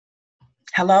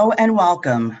Hello and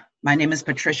welcome. My name is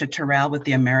Patricia Terrell with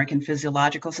the American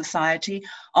Physiological Society,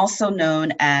 also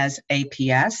known as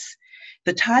APS.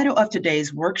 The title of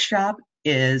today's workshop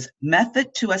is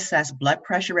Method to Assess Blood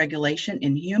Pressure Regulation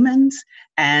in Humans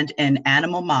and in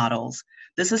Animal Models.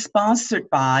 This is sponsored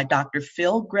by Dr.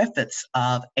 Phil Griffiths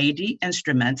of AD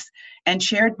Instruments and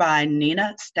chaired by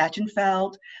Nina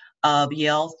Stachenfeld of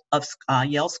Yale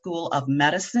School of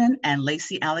Medicine and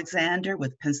Lacey Alexander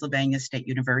with Pennsylvania State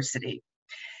University.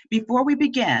 Before we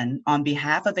begin, on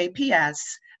behalf of APS,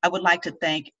 I would like to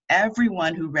thank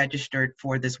everyone who registered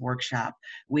for this workshop.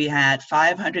 We had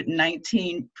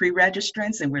 519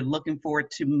 pre-registrants, and we're looking forward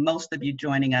to most of you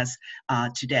joining us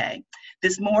today.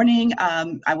 This morning,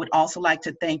 I would also like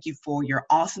to thank you for your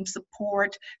awesome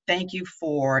support. Thank you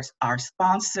for our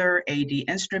sponsor, AD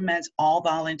Instruments, all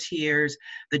volunteers,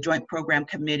 the joint program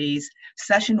committees,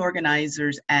 session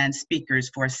organizers, and speakers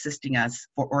for assisting us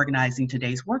for organizing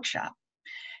today's workshop.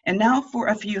 And now for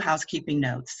a few housekeeping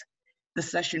notes. The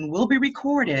session will be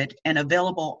recorded and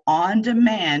available on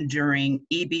demand during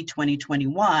EB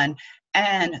 2021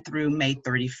 and through May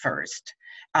 31st.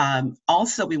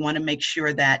 Also, we want to make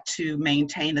sure that to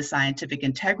maintain the scientific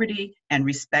integrity and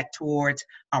respect towards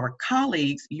our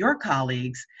colleagues, your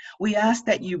colleagues, we ask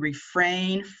that you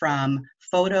refrain from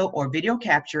photo or video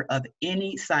capture of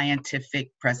any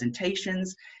scientific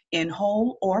presentations in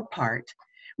whole or part.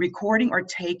 Recording or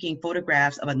taking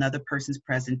photographs of another person's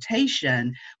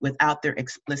presentation without their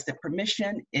explicit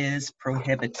permission is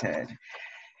prohibited.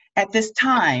 At this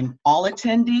time, all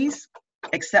attendees,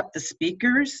 except the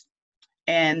speakers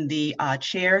and the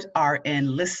chairs, are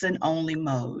in listen-only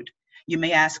mode. You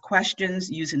may ask questions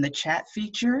using the chat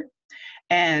feature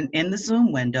and in the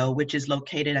Zoom window, which is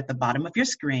located at the bottom of your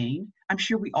screen. I'm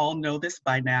sure we all know this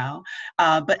by now,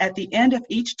 but at the end of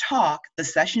each talk, the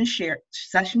session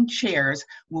chairs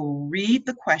will read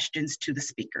the questions to the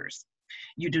speakers.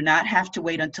 You do not have to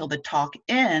wait until the talk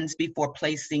ends before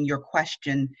placing your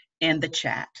question in the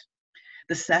chat.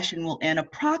 The session will end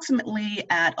approximately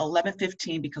at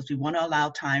 11:15 because we want to allow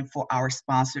time for our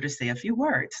sponsor to say a few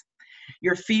words.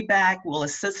 Your feedback will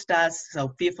assist us,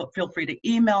 so feel free to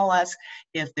email us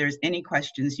if there's any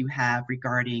questions you have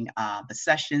regarding the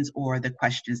sessions or the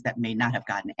questions that may not have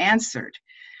gotten answered.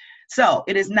 So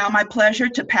it is now my pleasure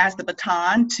to pass the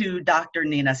baton to Dr.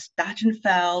 Nina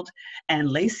Stachenfeld and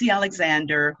Lacey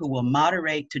Alexander, who will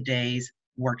moderate today's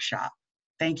workshop.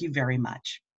 Thank you very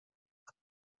much.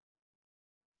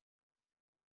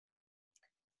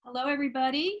 Hello,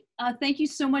 everybody. Thank you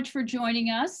so much for joining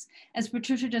us. As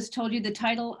Patricia just told you, the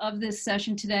title of this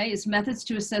session today is Methods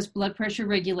to Assess Blood Pressure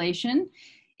Regulation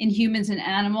in Humans and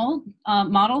Animal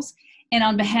Models. And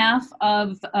on behalf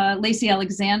of Lacey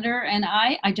Alexander and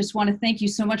I just want to thank you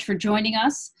so much for joining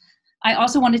us. I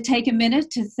also want to take a minute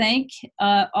to thank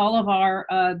all of our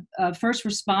first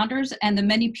responders and the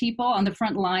many people on the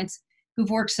front lines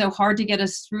who've worked so hard to get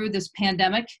us through this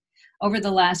pandemic. Over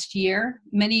the last year,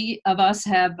 many of us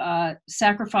have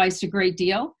sacrificed a great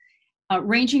deal,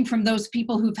 ranging from those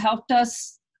people who've helped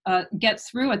us get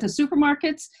through at the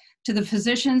supermarkets, to the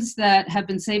physicians that have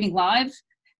been saving lives,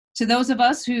 to those of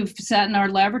us who've sat in our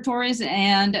laboratories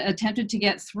and attempted to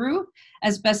get through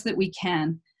as best that we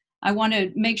can. I want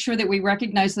to make sure that we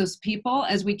recognize those people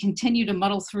as we continue to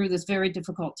muddle through this very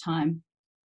difficult time.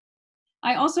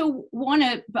 I also want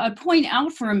to point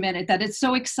out for a minute that it's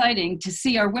so exciting to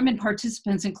see our women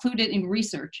participants included in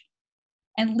research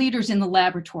and leaders in the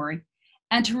laboratory,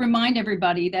 and to remind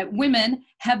everybody that women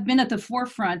have been at the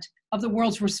forefront of the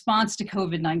world's response to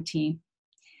COVID-19.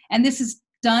 And this is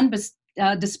done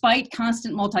despite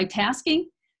constant multitasking,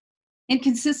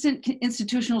 inconsistent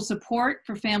institutional support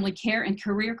for family care, and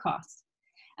career costs.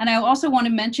 And I also want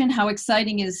to mention how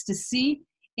exciting it is to see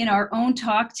in our own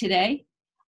talk today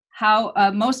how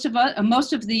most of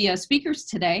the speakers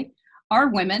today are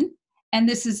women, and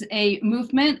this is a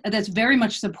movement that's very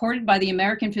much supported by the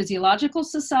American Physiological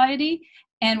Society,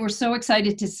 and we're so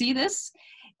excited to see this.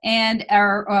 And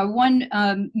our one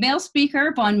male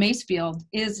speaker, Vaughn Macefield,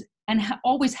 is and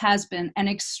always has been an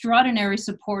extraordinary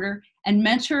supporter and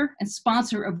mentor and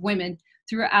sponsor of women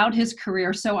throughout his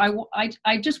career. So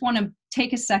I just want to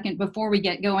take a second before we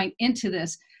get going into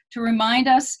this to remind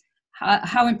us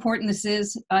how important this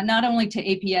is, not only to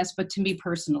APS, but to me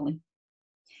personally.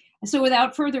 So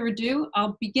without further ado,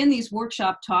 I'll begin these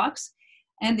workshop talks.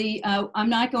 And I'm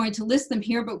not going to list them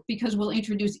here, but because we'll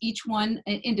introduce each one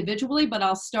individually, but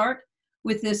I'll start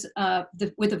with this,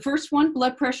 with the first one,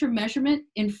 blood pressure measurement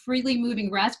in freely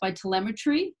moving rats by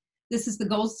telemetry. This is the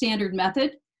gold standard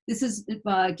method. This is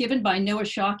given by Noah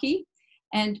Shockey.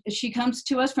 And she comes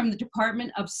to us from the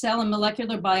Department of Cell and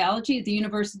Molecular Biology at the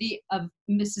University of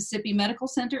Mississippi Medical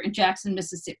Center in Jackson,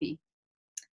 Mississippi.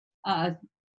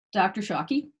 Dr.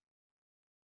 Shockey.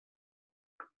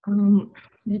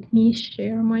 Let me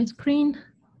share my screen.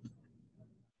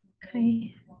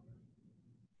 Okay.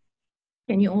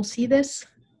 Can you all see this?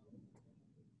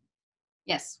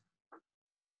 Yes.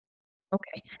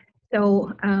 Okay.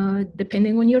 So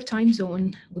depending on your time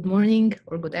zone, good morning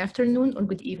or good afternoon or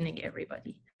good evening,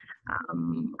 everybody.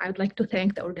 I would like to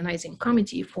thank the organizing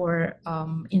committee for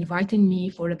inviting me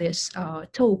for this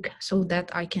talk so that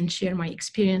I can share my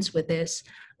experience with this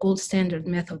gold standard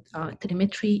method,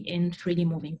 telemetry in 3D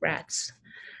moving rats.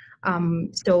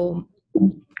 So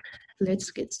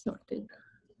let's get started.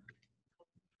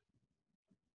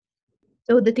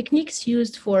 So the techniques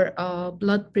used for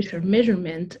blood pressure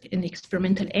measurement in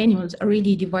experimental animals are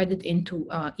really divided into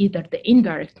either the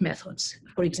indirect methods,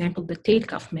 for example, the tail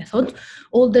cuff method,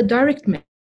 or the direct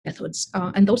methods,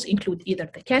 and those include either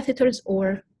the catheters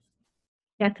or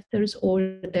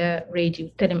the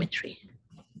radiotelemetry.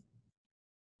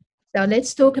 Now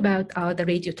let's talk about the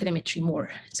radiotelemetry more.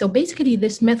 So basically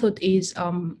this method is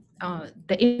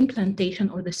the implantation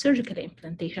or the surgical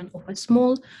implantation of a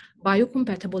small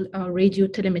biocompatible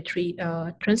radiotelemetry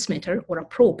transmitter, or a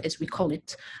probe as we call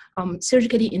it,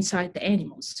 surgically inside the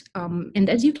animals. And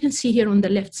as you can see here on the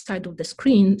left side of the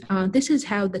screen, this is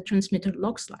how the transmitter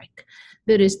looks like.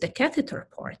 There is the catheter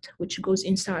part, which goes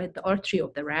inside the artery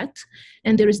of the rat.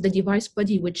 And there is the device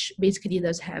body, which basically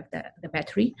does have the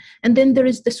battery. And then there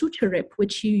is the suture rib,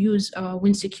 which you use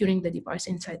when securing the device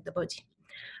inside the body.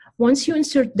 Once you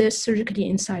insert this surgically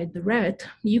inside the rat,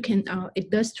 you can,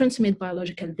 it does transmit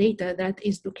biological data that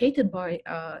is located by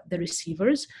the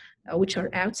receivers, which are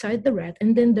outside the rat,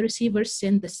 and then the receivers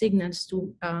send the signals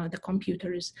to the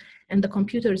computers, and the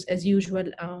computers, as usual,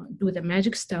 do the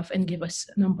magic stuff and give us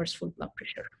numbers for blood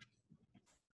pressure.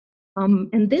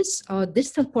 And this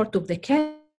distal part of the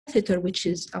catheter, which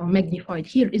is magnified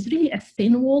here, is really a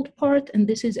thin-walled part, and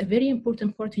this is a very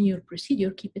important part in your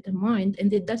procedure. Keep it in mind,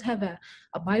 and it does have a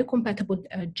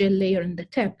biocompatible gel layer in the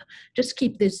tip. Just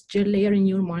keep this gel layer in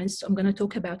your mind. So I'm going to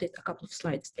talk about it a couple of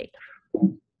slides later.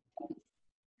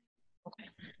 Okay.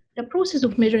 The process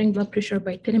of measuring blood pressure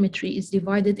by telemetry is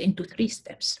divided into 3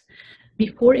 steps.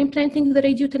 Before implanting the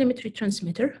radiotelemetry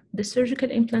transmitter, the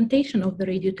surgical implantation of the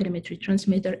radiotelemetry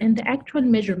transmitter, and the actual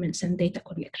measurements and data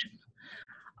collection.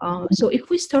 So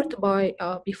if we start by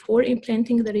before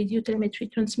implanting the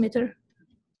radiotelemetry transmitter,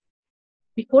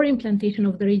 before implantation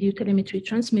of the radiotelemetry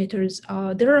transmitters,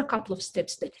 there are a couple of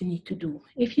steps that you need to do.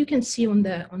 If you can see on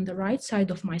the right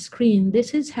side of my screen,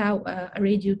 this is how a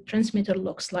radio transmitter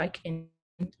looks like in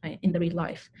the real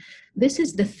life. This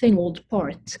is the thin-walled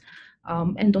part.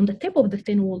 And on the tip of the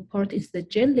thin-walled part is the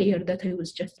gel layer that I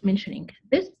was just mentioning.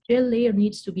 This gel layer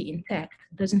needs to be intact,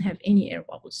 doesn't have any air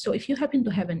bubbles. So if you happen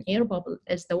to have an air bubble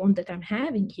as the one that I'm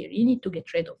having here, you need to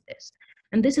get rid of this.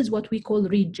 And this is what we call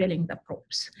regelling the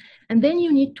probes. And then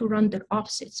you need to run the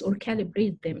offsets or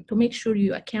calibrate them to make sure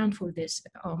you account for this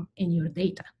in your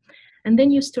data. And then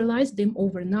you sterilize them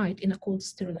overnight in a cold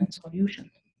sterilant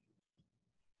solution.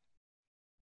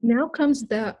 Now comes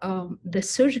the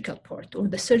surgical part, or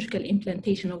the surgical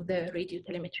implantation of the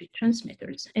radiotelemetry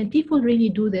transmitters. And people really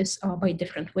do this by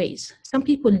different ways. Some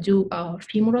people do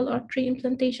femoral artery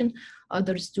implantation,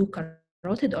 others do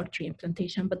carotid artery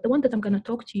implantation, but the one that I'm going to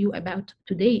talk to you about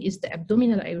today is the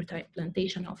abdominal aorta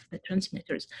implantation of the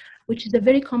transmitters, which is a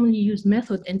very commonly used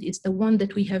method, and it's the one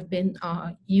that we have been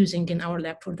using in our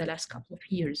lab for the last couple of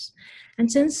years.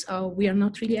 And since we are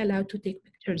not really allowed to take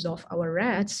pictures of our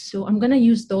rats, so I'm going to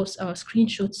use those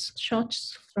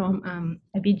shots from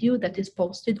a video that is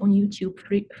posted on YouTube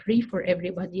free for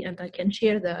everybody, and I can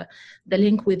share the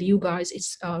link with you guys.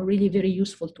 It's really very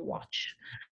useful to watch.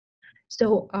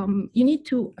 So you need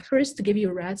to first give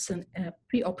your rats a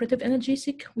preoperative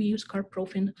analgesic. We use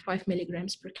carprofen 5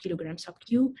 milligrams per kilogram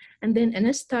sub-Q, and then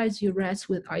anesthetize your rats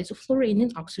with isoflurane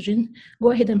and oxygen.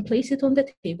 Go ahead and place it on the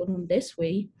table in this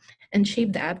way, and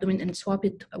shape the abdomen and swab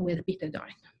it with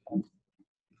betadine.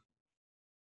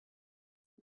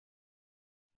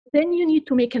 Then you need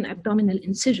to make an abdominal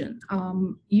incision.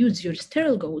 Use your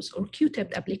sterile gauze or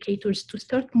Q-tip applicators to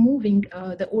start moving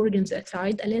the organs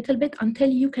aside a little bit until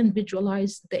you can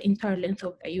visualize the entire length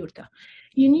of the aorta.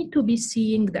 You need to be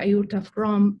seeing the aorta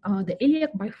from the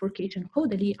iliac bifurcation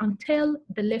caudally until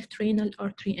the left renal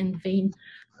artery and vein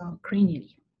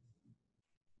cranially.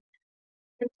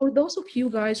 And for those of you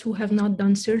guys who have not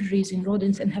done surgeries in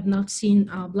rodents and have not seen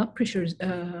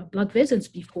blood vessels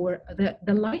before,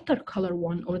 the lighter color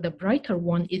one or the brighter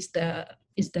one is the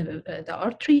is the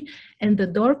artery, and the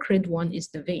dark red one is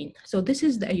the vein. So this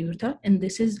is the aorta, and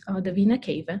this is the vena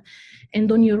cava. And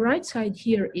on your right side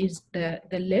here is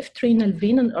the left renal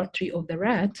vein and artery of the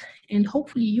rat. And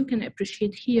hopefully you can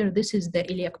appreciate here, this is the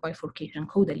iliac bifurcation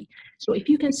caudally. So if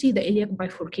you can see the iliac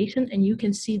bifurcation and you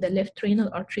can see the left renal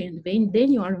artery and vein, then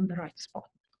you are on the right spot.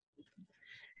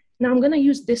 Now I'm going to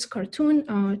use this cartoon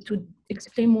to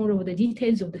explain more of the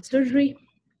details of the surgery.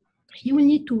 You will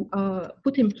need to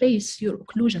put in place your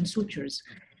occlusion sutures,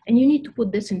 and you need to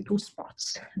put this in two spots.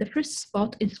 The first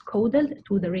spot is caudal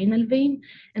to the renal vein,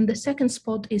 and the second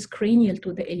spot is cranial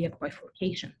to the iliac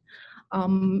bifurcation.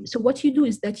 So what you do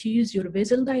is that you use your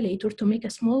vasodilator to make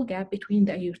a small gap between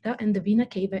the aorta and the vena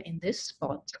cava in this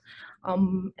spot.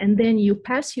 And then you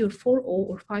pass your 4O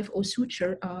or 5O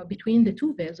suture between the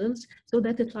two vessels so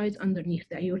that it lies underneath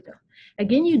the aorta.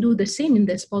 Again, you do the same in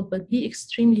this spot, but be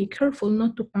extremely careful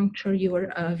not to puncture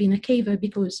your vena cava,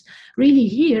 because really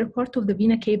here, part of the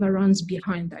vena cava runs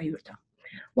behind the aorta.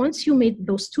 Once you made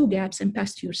those two gaps and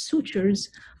passed your sutures,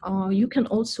 you can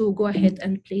also go ahead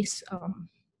and place a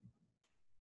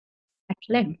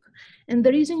clamp. And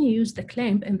the reason you use the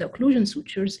clamp and the occlusion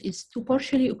sutures is to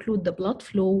partially occlude the blood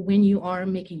flow when you are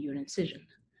making your incision.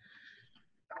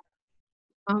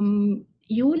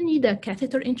 You will need a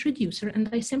catheter introducer, and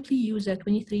I simply use a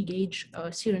 23 gauge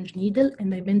syringe needle,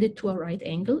 and I bend it to a right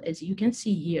angle, as you can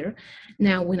see here.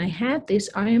 Now, when I have this,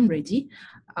 I am ready.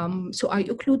 So I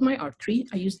occlude my artery,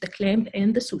 I use the clamp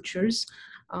and the sutures.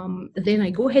 Then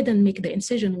I go ahead and make the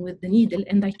incision with the needle,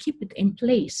 and I keep it in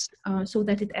place so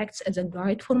that it acts as a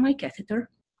guide for my catheter.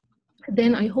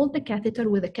 Then I hold the catheter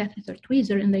with a catheter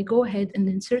tweezer, and I go ahead and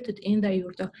insert it in the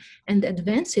aorta and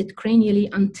advance it cranially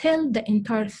until the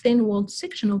entire thin-walled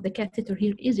section of the catheter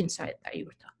here is inside the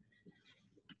aorta.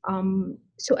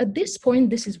 So at this point,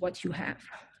 this is what you have.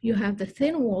 You have the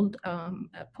thin-walled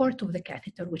part of the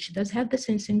catheter, which does have the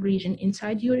sensing region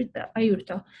inside your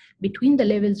aorta between the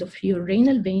levels of your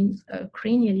renal veins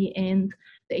cranially and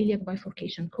the iliac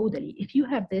bifurcation caudally. If you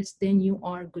have this, then you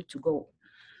are good to go.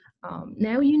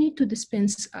 Now you need to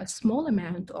dispense a small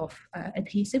amount of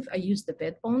adhesive. I use the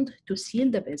bed bond to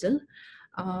seal the vessel.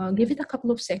 Give it a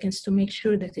couple of seconds to make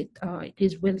sure that it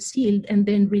is well sealed, and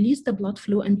then release the blood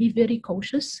flow and be very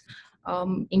cautious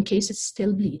in case it's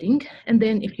still bleeding. And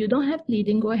then if you don't have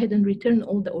bleeding, go ahead and return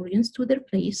all the organs to their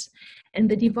place. And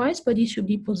the device body should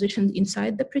be positioned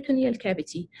inside the peritoneal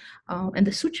cavity, and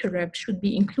the suture wrap should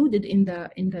be included in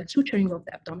the suturing of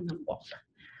the abdominal wall.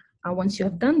 Once you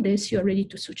have done this, you're ready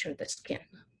to suture the skin.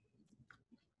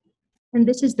 And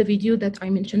this is the video that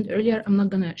I mentioned earlier. I'm not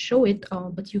going to show it,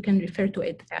 but you can refer to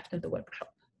it after the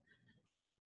workshop.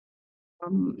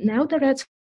 Now the rats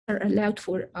are allowed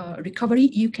for recovery.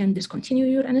 You can discontinue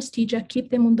your anesthesia, keep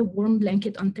them on the warm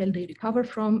blanket until they recover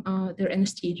from their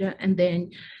anesthesia, and then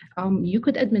you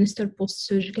could administer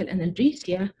post-surgical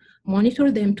analgesia, monitor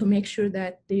them to make sure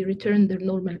that they return their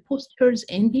normal postures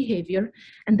and behavior,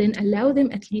 and then allow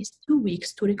them at least 2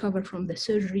 weeks to recover from the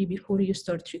surgery before you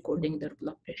start recording their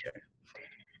blood pressure.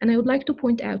 And I would like to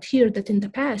point out here that in the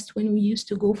past, when we used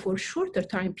to go for shorter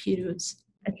time periods,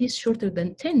 at least shorter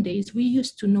than 10 days, we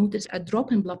used to notice a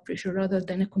drop in blood pressure rather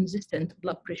than a consistent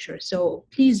blood pressure. So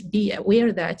please be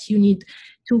aware that you need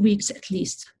 2 weeks at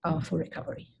least for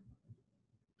recovery.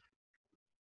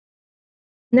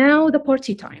 Now the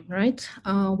party time, right?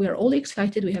 We're all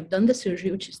excited. We have done the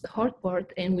surgery, which is the hard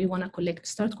part, and we want to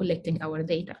start collecting our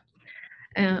data.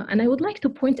 And I would like to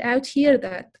point out here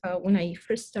that when I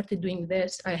first started doing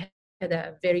this, I had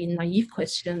a very naive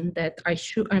question that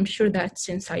I'm sure that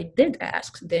since I did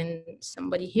ask, then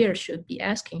somebody here should be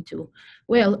asking too.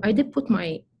 Well, I did put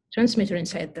my transmitter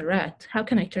inside the rat. How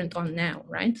can I turn it on now,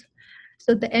 right?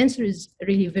 So the answer is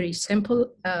really very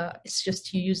simple. It's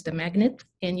just you use the magnet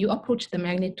and you approach the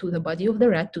magnet to the body of the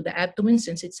rat, to the abdomen,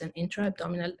 since it's an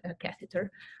intra-abdominal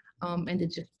catheter, and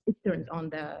it turns on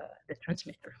the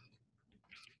transmitter.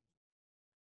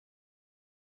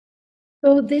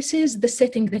 So this is the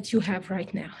setting that you have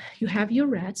right now. You have your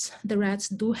rats. The rats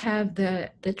do have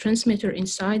the transmitter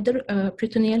inside the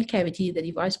peritoneal cavity. The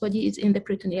device body is in the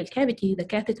peritoneal cavity. The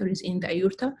catheter is in the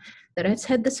aorta. The rats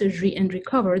had the surgery and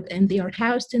recovered, and they are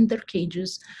housed in their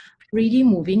cages, freely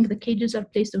moving. The cages are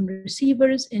placed on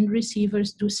receivers, and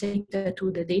receivers do send data to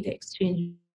the data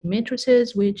exchange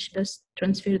matrices, which does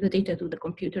transfer the data to the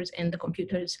computers, and the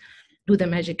computers do the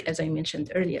magic, as I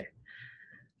mentioned earlier.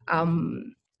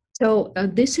 So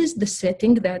this is the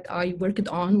setting that I worked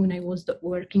on when I was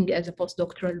working as a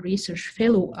postdoctoral research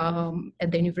fellow at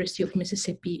the University of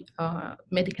Mississippi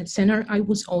Medical Center. I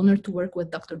was honored to work with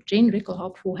Dr. Jane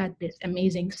Rickelhoff, who had this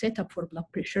amazing setup for blood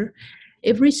pressure.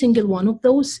 Every single one of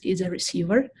those is a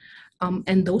receiver.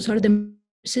 And those are the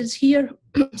matrices here.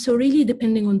 So really,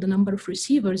 depending on the number of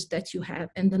receivers that you have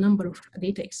and the number of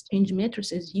data exchange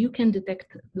matrices, you can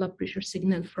detect blood pressure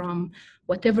signal from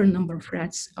whatever number of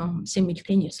rats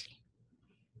simultaneously.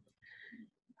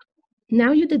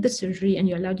 Now you did the surgery and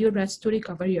you allowed your rats to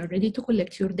recover, you are ready to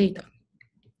collect your data.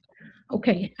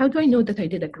 Okay, how do I know that I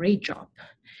did a great job?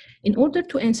 In order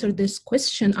to answer this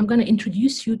question, I'm going to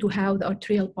introduce you to how the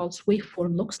arterial pulse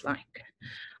waveform looks like.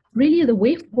 Really, the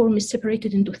waveform is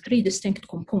separated into three distinct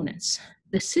components.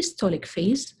 The systolic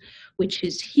phase, which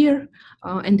is here,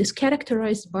 and is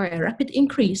characterized by a rapid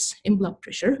increase in blood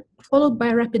pressure, followed by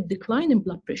a rapid decline in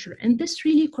blood pressure. And this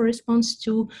really corresponds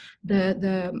to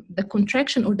the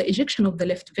contraction or the ejection of the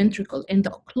left ventricle and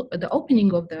the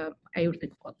opening of the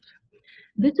aortic valve.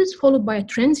 This is followed by a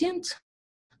transient,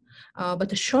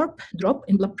 but a sharp drop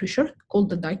in blood pressure called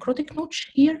the dicrotic notch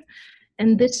here.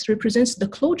 And this represents the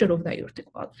closure of the aortic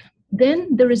valve.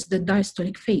 Then there is the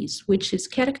diastolic phase, which is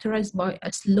characterized by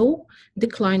a slow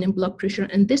decline in blood pressure.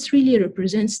 And this really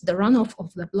represents the runoff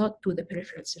of the blood to the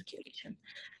peripheral circulation.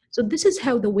 So this is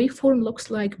how the waveform looks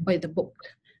like by the book.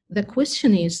 The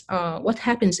question is, what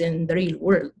happens in the real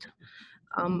world?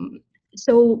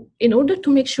 So in order to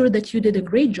make sure that you did a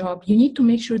great job, you need to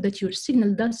make sure that your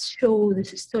signal does show the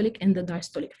systolic and the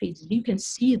diastolic phases. You can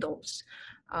see those.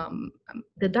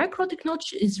 The dicrotic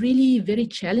notch is really very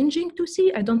challenging to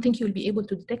see. I don't think you'll be able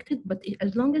to detect it, but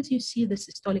as long as you see the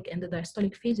systolic and the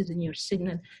diastolic phases in your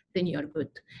signal, then you are good.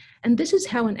 And this is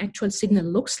how an actual signal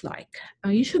looks like.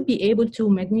 You should be able to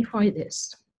magnify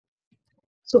this.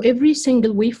 So every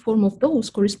single waveform of those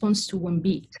corresponds to one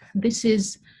beat. This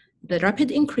is the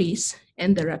rapid increase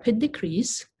and the rapid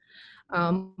decrease,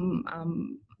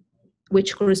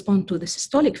 which correspond to the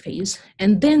systolic phase.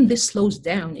 And then this slows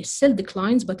down. It still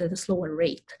declines, but at a slower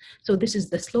rate. So this is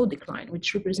the slow decline,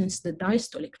 which represents the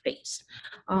diastolic phase.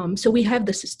 So we have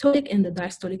the systolic and the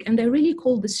diastolic. And I really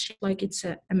call this shape like it's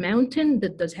a mountain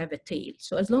that does have a tail.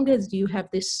 So as long as you have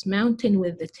this mountain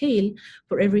with the tail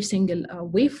for every single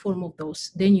waveform of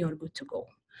those, then you're good to go.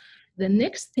 The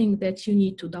next thing that you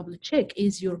need to double check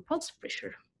is your pulse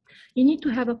pressure. You need to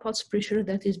have a pulse pressure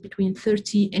that is between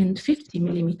 30 and 50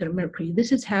 millimeter mercury.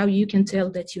 This is how you can tell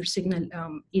that your signal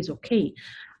is okay.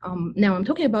 Now I'm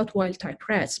talking about wild type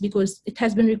rats because it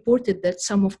has been reported that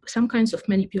some kinds of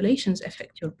manipulations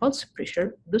affect your pulse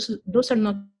pressure. Those are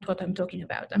not what I'm talking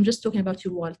about. I'm just talking about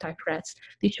your wild type rats.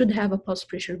 They should have a pulse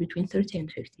pressure between 30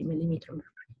 and 50 millimeter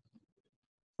mercury.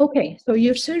 Okay, so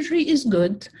your surgery is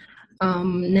good.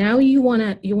 Now you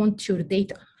want your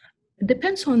data. It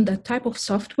depends on the type of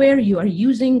software you are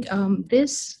using. The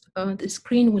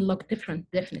screen will look different,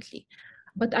 definitely.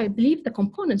 But I believe the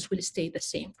components will stay the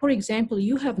same. For example,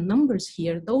 you have numbers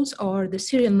here. Those are the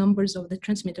serial numbers of the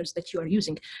transmitters that you are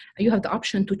using. You have the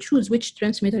option to choose which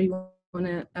transmitter you want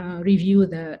to review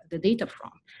the data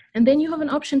from. And then you have an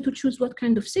option to choose what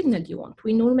kind of signal you want.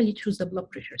 We normally choose the blood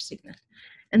pressure signal.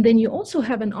 And then you also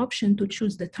have an option to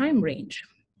choose the time range.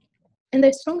 And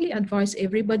I strongly advise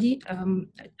everybody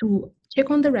to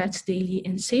check on the rats daily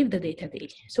and save the data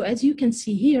daily. So as you can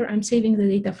see here, I'm saving the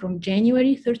data from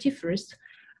January 31st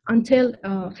until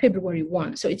February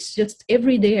 1. So it's just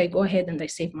every day I go ahead and I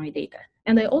save my data.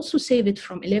 And I also save it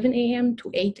from 11 a.m. to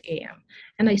 8 a.m.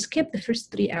 And I skip the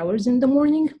first 3 hours in the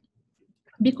morning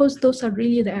because those are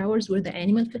really the hours where the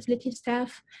animal facility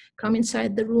staff come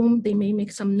inside the room. They may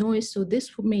make some noise, so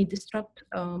this may disturb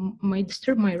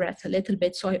my rats a little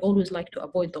bit, so I always like to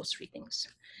avoid those readings.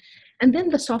 And then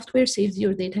the software saves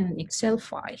your data in an Excel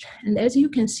file. And as you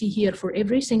can see here, for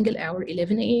every single hour,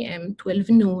 11 a.m., 12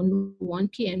 noon, 1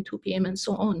 p.m., 2 p.m., and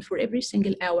so on, for every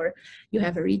single hour, you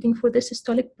have a reading for the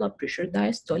systolic blood pressure,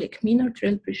 diastolic, mean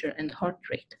arterial pressure, and heart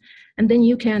rate. And then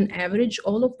you can average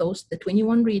all of those, the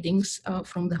 21 readings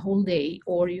from the whole day,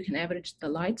 or you can average the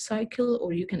light cycle,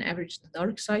 or you can average the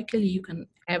dark cycle. You can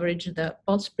average the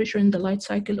pulse pressure in the light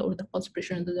cycle or the pulse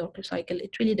pressure in the dark cycle.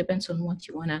 It really depends on what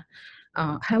you want to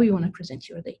how you want to present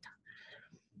your data.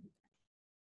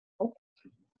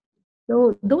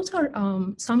 So those are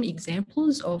some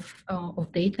examples of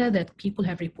data that people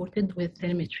have reported with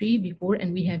telemetry before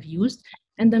and we have used.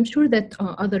 And I'm sure that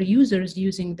other users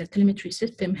using the telemetry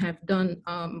system have done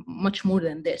much more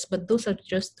than this, but those are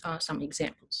just some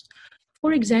examples.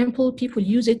 For example, people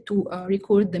use it to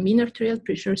record the mean arterial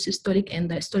pressure, systolic and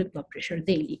diastolic blood pressure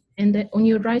daily. And on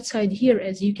your right side here,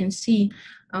 as you can see,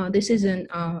 this is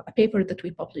a paper that we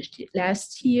published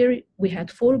last year. We had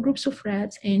 4 groups of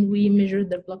rats and we measured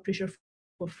their blood pressure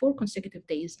for 4 consecutive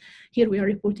days. Here we are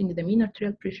reporting the mean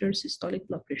arterial pressure, systolic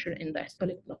blood pressure, and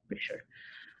diastolic blood pressure.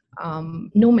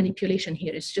 No manipulation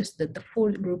here, it's just that the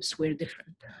 4 groups were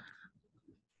different.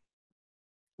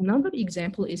 Another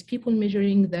example is people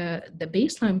measuring the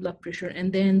baseline blood pressure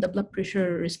and then the blood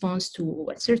pressure response to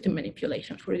a certain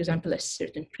manipulation, for example, a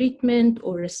certain treatment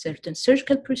or a certain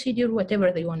surgical procedure,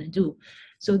 whatever they want to do.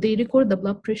 So they record the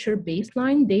blood pressure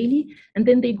baseline daily, and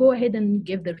then they go ahead and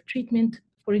give their treatment.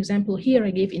 For example, here I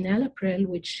gave enalapril,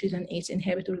 which is an ACE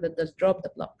inhibitor that does drop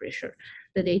the blood pressure.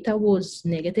 The data was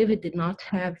negative. It did not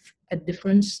have a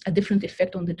different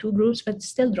effect on the two groups, but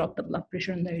still dropped the blood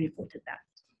pressure, and I reported that.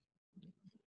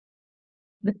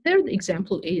 The third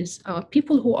example is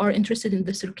people who are interested in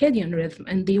the circadian rhythm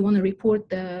and they want to report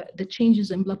the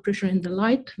changes in blood pressure in the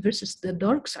light versus the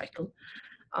dark cycle.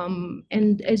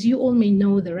 And as you all may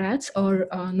know, the rats are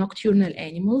nocturnal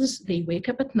animals. They wake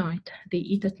up at night, they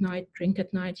eat at night, drink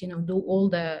at night, do all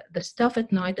the stuff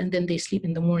at night, and then they sleep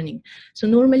in the morning. So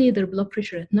normally their blood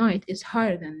pressure at night is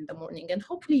higher than in the morning. And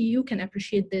hopefully you can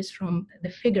appreciate this from the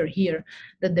figure here,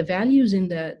 that the values in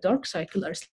the dark cycle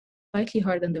are slightly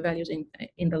higher than the values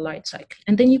in the light cycle.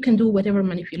 And then you can do whatever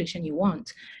manipulation you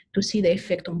want to see the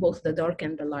effect on both the dark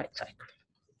and the light cycle.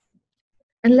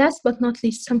 And last but not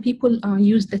least, some people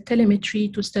use the telemetry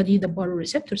to study the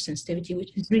baroreceptor sensitivity,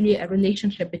 which is really a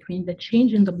relationship between the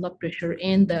change in the blood pressure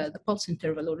and the pulse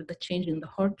interval, or the change in the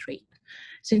heart rate.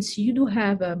 Since you do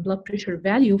have a blood pressure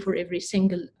value for every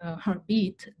single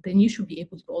heartbeat, then you should be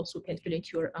able to also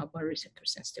calculate your baroreceptor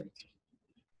sensitivity.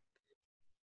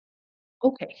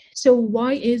 Okay, so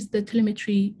why is the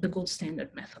telemetry the gold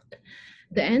standard method?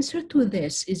 The answer to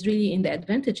this is really in the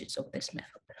advantages of this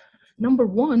method. Number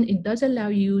one, it does allow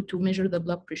you to measure the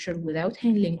blood pressure without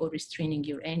handling or restraining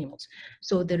your animals.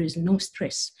 So there is no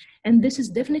stress. And this is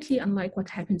definitely unlike what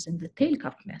happens in the tail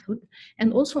cuff method,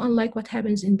 and also unlike what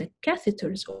happens in the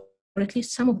catheters, or at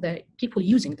least some of the people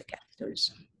using the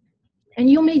catheters. And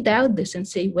you may doubt this and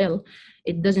say, well,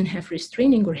 it doesn't have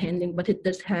restraining or handling, but it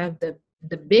does have the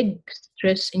big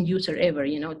stress inducer ever,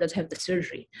 it does have the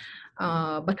surgery.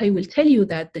 But I will tell you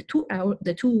that the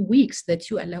 2 weeks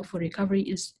that you allow for recovery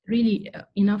is really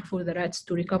enough for the rats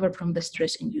to recover from the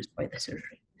stress induced by the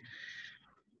surgery.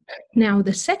 Now,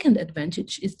 the second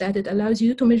advantage is that it allows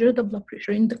you to measure the blood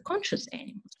pressure in the conscious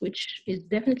animals, which is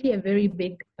definitely a very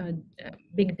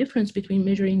big difference between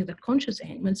measuring the conscious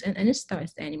animals and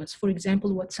anesthetized animals. For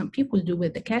example, what some people do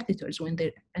with the catheters when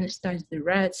they anesthetize the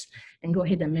rats and go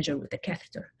ahead and measure with the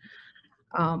catheter.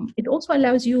 It also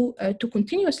allows you to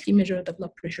continuously measure the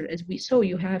blood pressure. As we saw,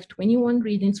 you have 21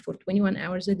 readings for 21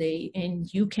 hours a day,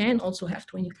 and you can also have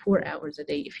 24 hours a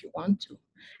day if you want to.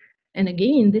 And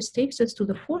again, this takes us to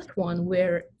the fourth one,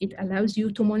 where it allows you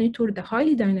to monitor the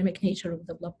highly dynamic nature of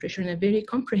the blood pressure in a very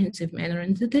comprehensive manner.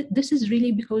 And this is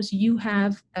really because you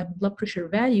have a blood pressure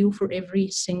value for every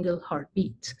single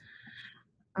heartbeat.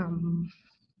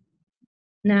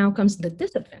 Now comes the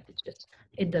disadvantages.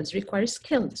 It does require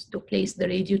skills to place the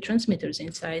radio transmitters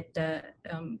inside the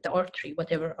artery,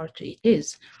 whatever artery it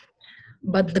is.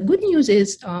 But the good news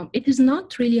is it is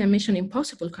not really a mission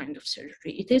impossible kind of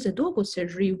surgery. It is a doable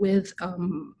surgery with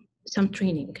some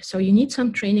training. So you need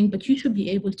some training, but you should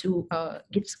be able to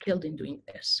get skilled in doing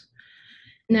this.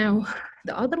 Now,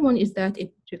 the other one is that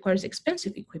it requires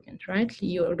expensive equipment, right?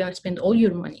 You're going to spend all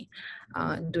your money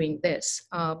doing this,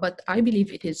 but I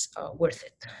believe it is worth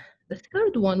it. The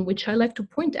third one, which I like to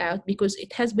point out because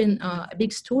it has been a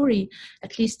big story,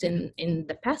 at least in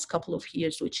the past couple of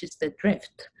years, which is the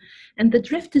drift. And the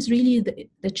drift is really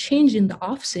the change in the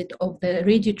offset of the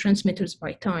radio transmitters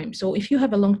by time. So if you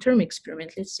have a long-term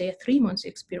experiment, let's say a 3-month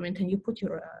experiment, and you put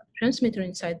your transmitter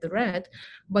inside the rat,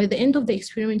 by the end of the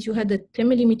experiment, you had a 10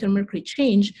 millimeter mercury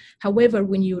change. However,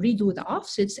 when you redo the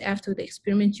offsets after the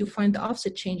experiment, you find the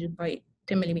offset changed by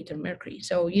 10 millimeter mercury.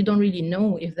 So you don't really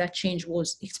know if that change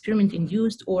was experiment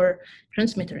induced or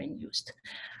transmitter induced.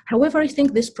 However, I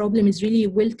think this problem is really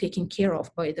well taken care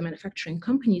of by the manufacturing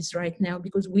companies right now,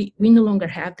 because we no longer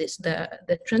have this. The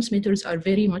transmitters are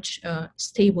very much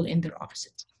stable in their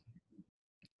offsets.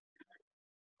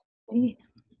 Okay.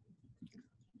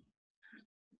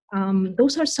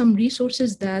 Those are some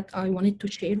resources that I wanted to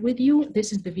share with you.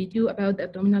 This is the video about the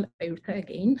abdominal aorta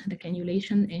again, the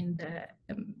cannulation and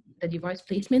the device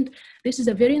placement. This is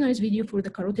a very nice video for the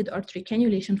carotid artery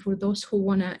cannulation for those who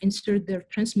want to insert their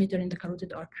transmitter in the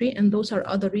carotid artery. And those are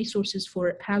other resources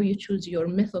for how you choose your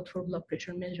method for blood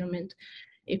pressure measurement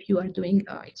if you are doing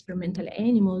experimental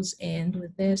animals. And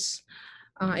with this,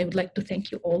 I would like to thank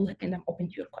you all, and I'm open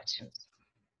to your questions.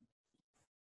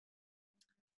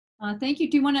 Thank you.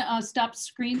 Do you want to stop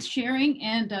screen sharing?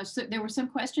 And so there were some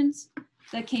questions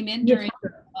that came in Yes.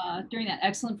 during that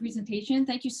excellent presentation.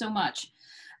 Thank you so much.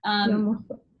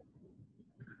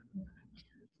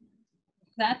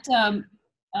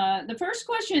 The first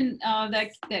question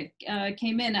that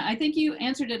came in, I think you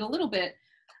answered it a little bit.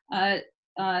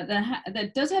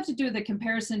 That does have to do with the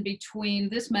comparison between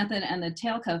this method and the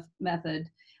tail cuff method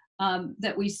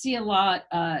that we see a lot.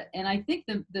 And I think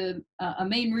a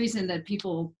main reason that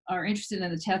people are interested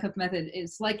in the tail cuff method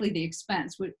is likely the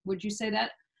expense. Would you say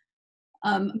that?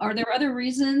 Are there other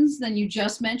reasons than you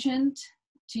just mentioned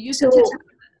to use the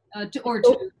tail cuff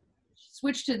to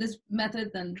switch to this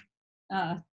method than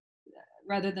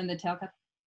rather than the tail cuff?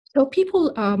 So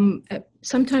people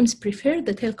sometimes prefer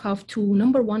the tail cuff to,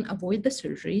 number one, avoid the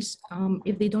surgeries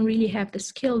if they don't really have the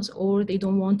skills or they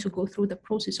don't want to go through the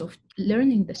process of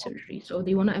learning the surgery. So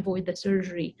they want to avoid the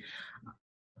surgery.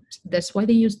 That's why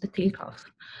they use the tail cuff.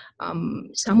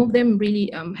 Some of them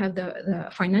really have the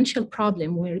financial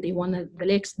problem where they want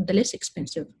the less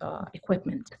expensive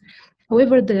equipment.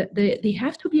 However, they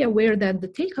have to be aware that the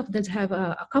tail cuff does have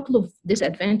a couple of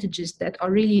disadvantages that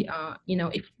are really,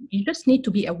 if you just need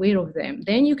to be aware of them,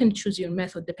 then you can choose your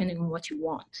method depending on what you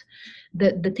want.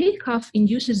 The tail cuff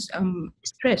induces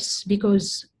stress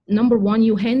because, number one,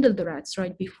 you handle the rats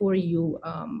right before you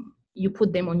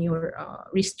put them on your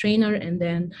restrainer and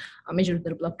then measure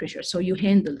their blood pressure. So you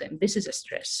handle them. This is a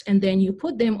stress. And then you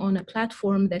put them on a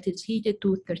platform that is heated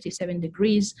to 37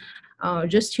 degrees.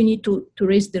 Just you need to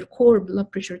raise their core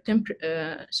blood pressure,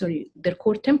 their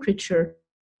core temperature,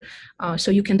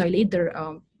 so you can dilate their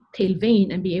tail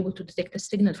vein and be able to detect a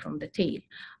signal from the tail.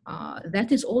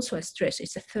 That is also a stress.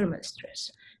 It's a thermal stress.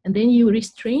 And then you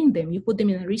restrain them. You put them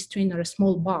in a restrainer, a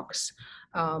small box,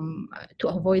 to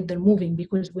avoid their moving,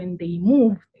 because when they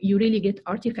move, you really get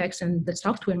artifacts and the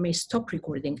software may stop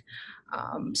recording.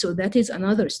 So that is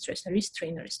another stress, a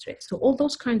restrainer stress. So all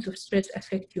those kinds of stress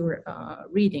affect your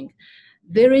reading.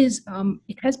 There is,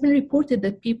 it has been reported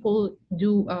that people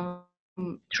do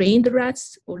train the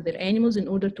rats or their animals in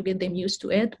order to get them used to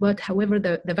it, but however,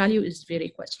 the value is very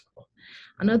questionable.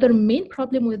 Another main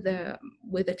problem with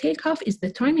the tail cuff is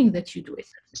the timing that you do it.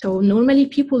 So normally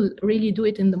people really do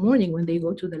it in the morning when they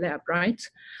go to the lab, right?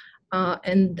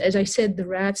 And as I said, the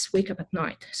rats wake up at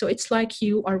night. So it's like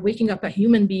you are waking up a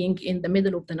human being in the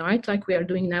middle of the night, like we are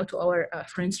doing now to our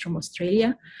friends from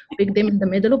Australia. Pick them in the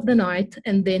middle of the night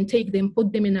and then take them,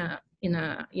 put them in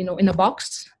a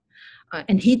box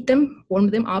and heat them,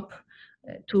 warm them up,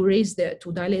 to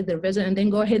dilate their vessel, and then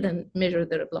go ahead and measure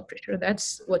their blood pressure.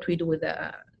 That's what we do with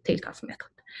the tail cuff method.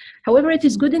 However, it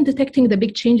is good in detecting the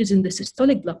big changes in the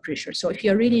systolic blood pressure. So if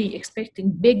you're really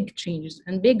expecting big changes,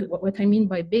 and big, what I mean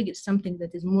by big is something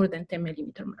that is more than 10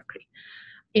 millimeter mercury,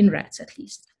 in rats at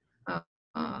least,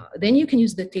 then you can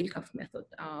use the tail cuff method.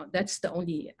 That's the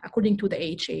only, according to the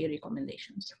AHA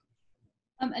recommendations.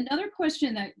 Another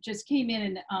question that just came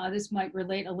in, and this might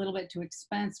relate a little bit to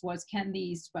expense, was can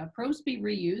these probes be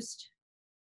reused?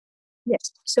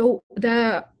 Yes, so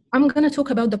I'm going to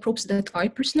talk about the probes that I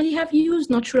personally have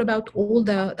used, not sure about all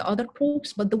the other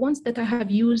probes, but the ones that I have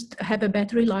used have a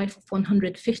battery life of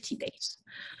 150 days.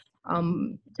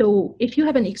 So if you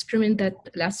have an experiment that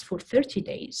lasts for 30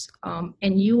 days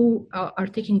and you are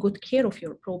taking good care of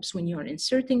your probes when you are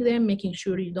inserting them, making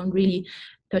sure you don't really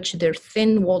touch their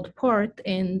thin walled part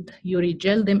and you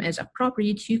regel them as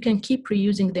appropriate, you can keep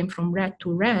reusing them from rat to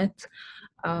rat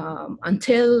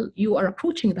until you are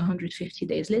approaching the 150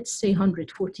 days, let's say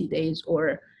 140 days,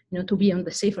 or to be on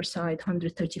the safer side,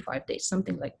 135 days,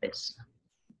 something like this.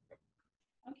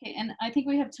 Okay, and I think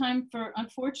we have time for,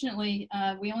 unfortunately,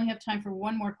 we only have time for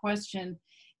one more question.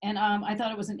 And I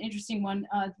thought it was an interesting one.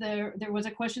 There was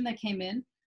a question that came in,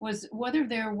 was whether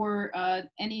there were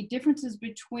any differences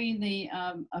between the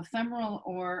femoral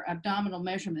or abdominal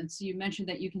measurements. You mentioned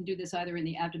that you can do this either in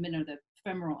the abdomen or the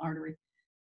femoral artery.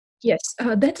 Yes,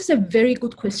 that is a very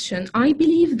good question. I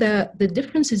believe that the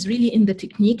difference is really in the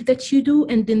technique that you do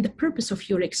and in the purpose of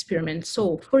your experiment.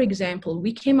 So, for example,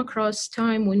 we came across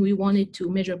time when we wanted to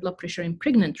measure blood pressure in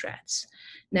pregnant rats.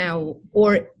 Now,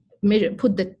 or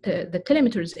put the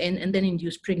telemeters in and then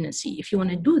induce pregnancy. If you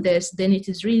want to do this, then it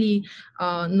is really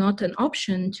not an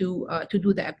option to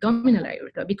do the abdominal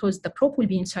aorta, because the probe will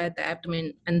be inside the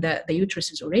abdomen and the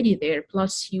uterus is already there.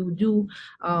 Plus, you do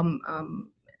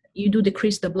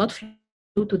decrease the blood flow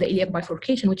to the iliac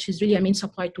bifurcation, which is really a main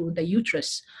supply to the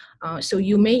uterus. So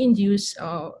you may induce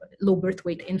low birth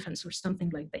weight infants or something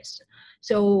like this.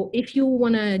 So if you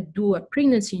want to do a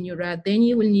pregnancy in your rat, then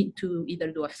you will need to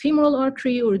either do a femoral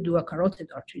artery or do a carotid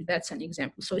artery. That's an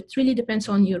example. So it really depends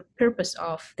on your purpose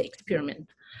of the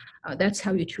experiment. That's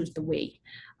how you choose the way.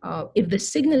 If the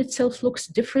signal itself looks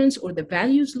different or the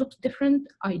values look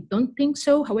different, I don't think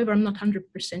so. However, I'm not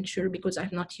 100% sure because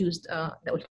I've not used the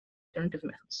alternative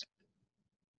methods.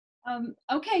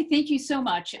 Okay, thank you so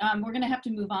much. We're going to have to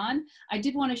move on. I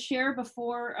did want to share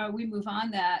before we move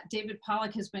on that David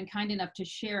Pollack has been kind enough to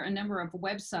share a number of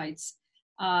websites.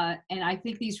 And I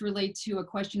think these relate to a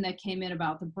question that came in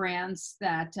about the brands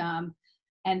that,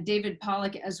 and David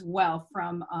Pollack as well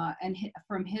from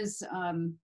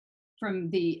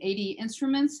the 80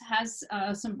 Instruments has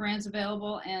some brands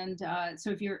available. And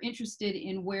so if you're interested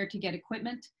in where to get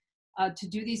equipment to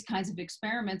do these kinds of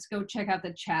experiments, go check out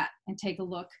the chat and take a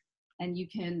look, and you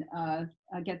can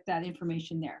get that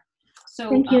information there. So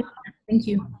thank you. Thank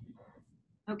you.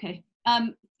 Okay.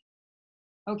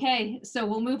 Okay, so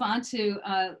we'll move on to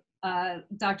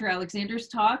Dr. Alexander's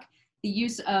talk, the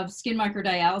use of skin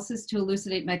microdialysis to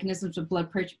elucidate mechanisms of blood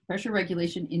pressure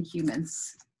regulation in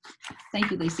humans.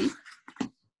 Thank you, Lacey.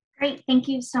 Great, thank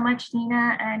you so much,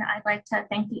 Nina. And I'd like to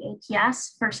thank the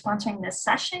APS for sponsoring this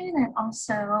session, and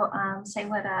also say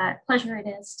what a pleasure it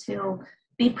is to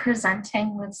be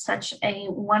presenting with such a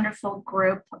wonderful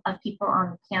group of people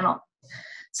on the panel.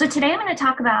 So today I'm going to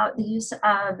talk about the use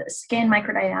of skin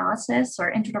microdialysis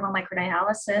or intradermal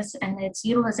microdialysis and its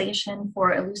utilization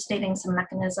for elucidating some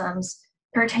mechanisms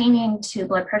pertaining to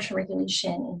blood pressure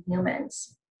regulation in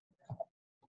humans.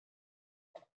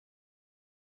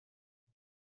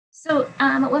 So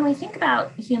when we think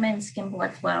about human skin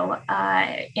blood flow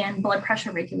and blood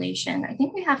pressure regulation, I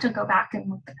think we have to go back and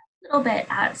look a little bit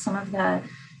at some of the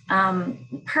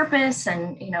purpose,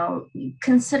 and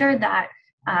consider that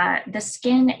the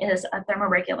skin is a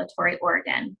thermoregulatory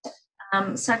organ,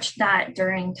 such that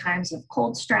during times of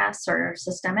cold stress or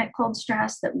systemic cold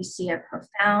stress that we see a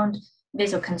profound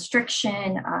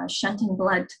vasoconstriction, shunting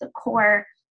blood to the core.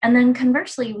 And then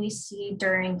conversely, we see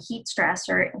during heat stress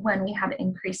or when we have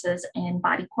increases in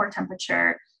body core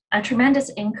temperature, a tremendous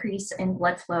increase in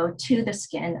blood flow to the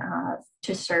skin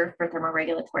to serve for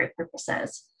thermoregulatory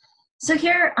purposes. So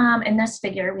here in this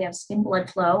figure, we have skin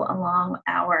blood flow along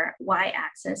our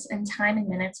y-axis and time in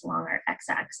minutes along our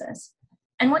x-axis.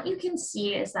 And what you can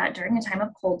see is that during a time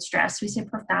of cold stress, we see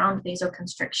profound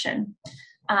vasoconstriction,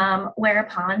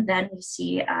 whereupon then we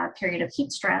see a period of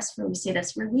heat stress where we see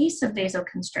this release of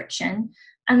vasoconstriction,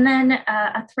 and then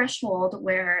a threshold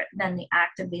where then the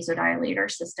active vasodilator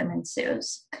system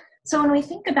ensues. So when we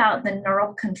think about the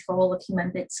neural control of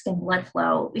human skin blood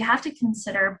flow, we have to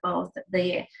consider both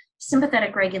the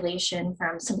sympathetic regulation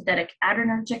from sympathetic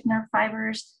adrenergic nerve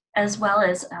fibers, as well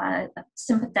as a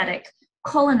sympathetic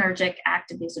cholinergic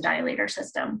active vasodilator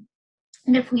system.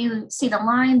 And if we see the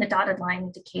line, the dotted line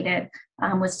indicated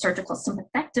with surgical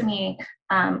sympathectomy,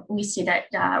 we see that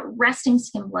resting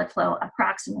skin blood flow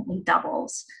approximately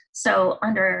doubles. So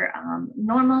under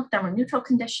normal thermoneutral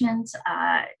conditions,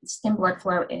 skin blood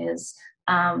flow is,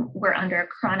 we're under a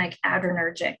chronic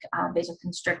adrenergic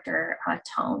vasoconstrictor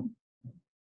tone.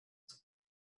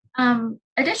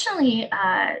 Additionally,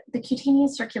 the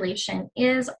cutaneous circulation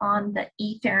is on the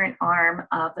efferent arm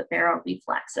of the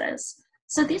baroreflexes.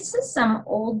 So this is some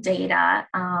old data,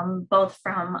 both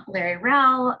from Larry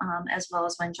Rowell, as well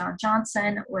as when John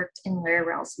Johnson worked in Larry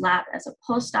Rowell's lab as a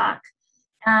postdoc.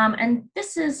 And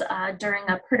this is during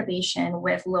a perturbation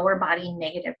with lower body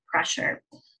negative pressure.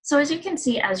 So as you can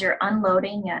see, as you're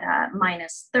unloading at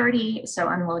 -30, so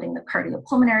unloading the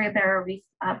cardiopulmonary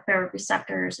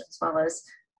baroreceptors, as well as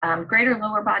greater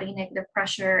lower body negative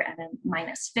pressure at a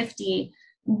 -50,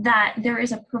 that there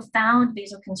is a profound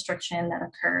vasoconstriction that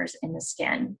occurs in the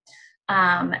skin.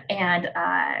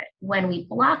 When we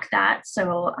block that,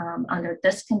 so under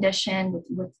this condition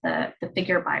with the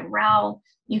figure by Rowell,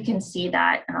 you can see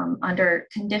that under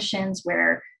conditions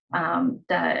where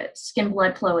the skin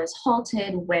blood flow is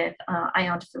halted with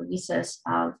iontophoresis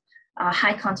of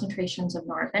high concentrations of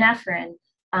norepinephrine,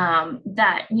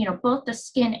 that both the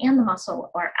skin and the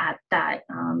muscle are at that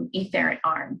efferent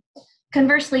arm.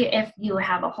 Conversely, if you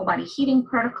have a whole body heating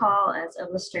protocol, as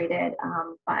illustrated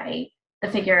by the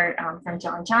figure from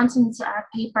John Johnson's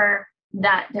paper,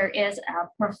 that there is a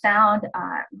profound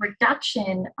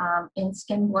reduction in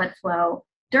skin blood flow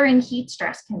during heat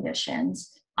stress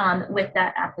conditions with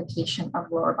that application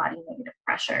of lower body negative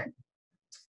pressure.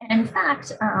 And in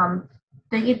fact,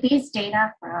 these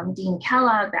data from Dean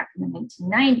Kellogg back in the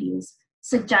 1990s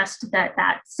suggest that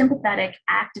that sympathetic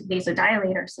active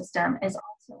vasodilator system is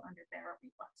also under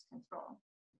baroreflex control,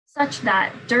 such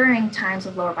that during times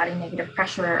of lower body negative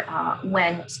pressure,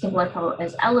 when skin blood flow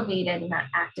is elevated and that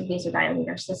active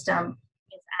vasodilator system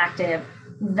is active,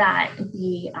 that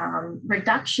the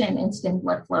reduction in skin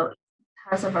blood flow is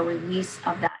because of a release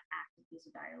of that active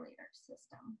vasodilator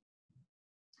system.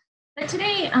 But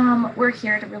today, we're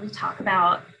here to really talk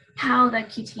about how the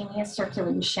cutaneous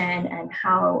circulation and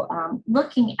how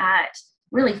looking at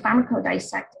really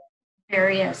pharmacodissecting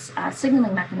various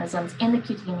signaling mechanisms in the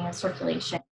cutaneous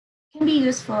circulation can be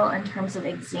useful in terms of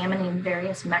examining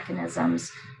various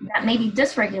mechanisms that may be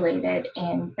dysregulated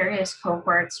in various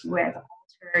cohorts with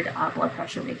altered blood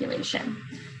pressure regulation.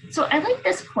 So I like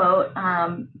this quote,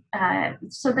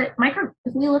 so that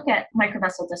if we look at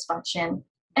microvessel dysfunction,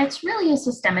 it's really a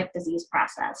systemic disease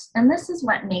process. And this is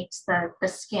what makes the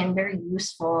skin very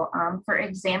useful for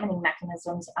examining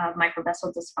mechanisms of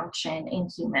microvessel dysfunction in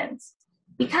humans.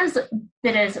 Because it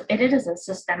is a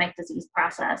systemic disease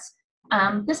process,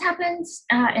 this happens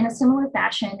in a similar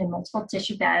fashion in multiple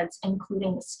tissue beds,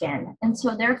 including the skin. And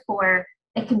so therefore,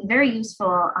 it can be very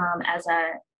useful as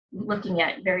looking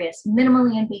at various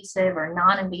minimally invasive or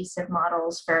non-invasive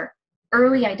models for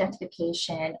early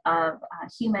identification of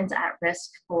humans at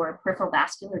risk for peripheral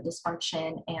vascular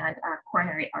dysfunction and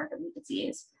coronary artery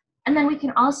disease. And then we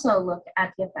can also look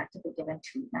at the effect of a given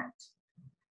treatment.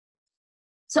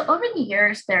 So over the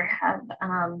years, there have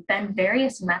been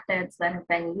various methods that have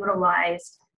been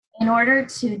utilized in order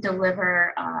to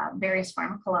deliver various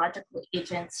pharmacological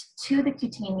agents to the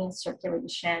cutaneous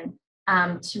circulation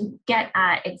to get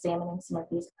at examining some of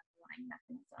these underlying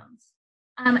mechanisms.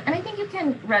 And I think you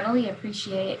can readily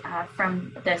appreciate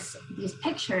from these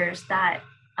pictures that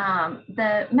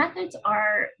the methods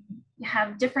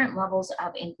have different levels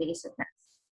of invasiveness.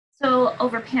 So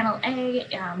over panel A,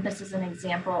 this is an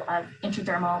example of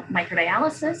intradermal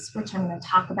microdialysis, which I'm going to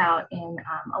talk about in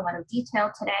a lot of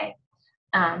detail today.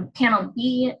 Panel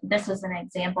B, this is an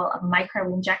example of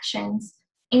microinjections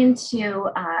into,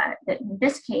 in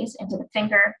this case, into the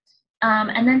finger.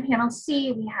 And then panel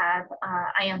C, we have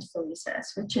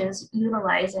iontophoresis, which is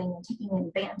utilizing and taking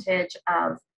advantage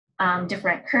of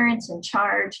different currents and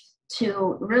charge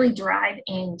to really drive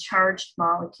in charged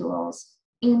molecules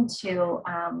into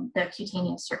the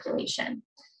cutaneous circulation.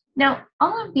 Now,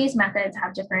 all of these methods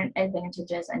have different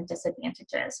advantages and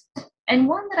disadvantages. And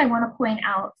one that I want to point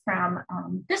out from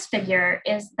this figure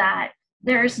is that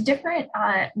there's different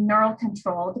neural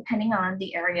control depending on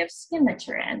the area of skin that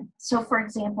you're in. So for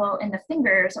example, in the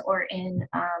fingers or in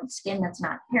skin that's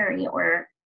not hairy or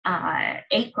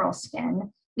acral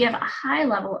skin, we have a high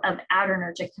level of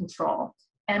adrenergic control.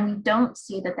 And we don't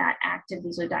see that active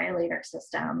vasodilator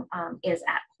system is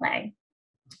at play.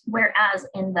 Whereas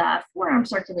in the forearm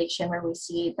circulation, where we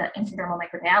see the intradermal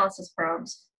microdialysis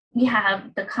probes, we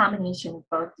have the combination of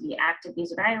both the active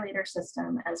vasodilator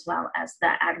system as well as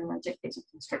the adrenergic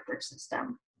vasoconstrictor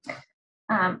system.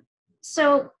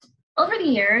 So over the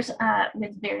years,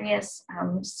 with various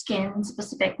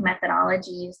skin-specific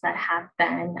methodologies that have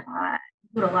been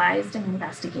utilized and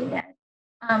investigated,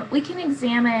 we can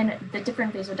examine the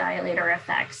different vasodilator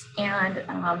effects, and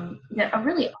a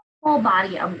really whole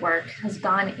body of work has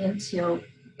gone into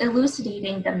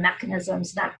elucidating the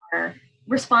mechanisms that are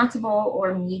responsible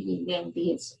or mediating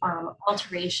these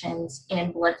alterations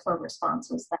in blood flow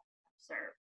responses that we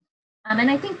observe.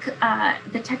 And I think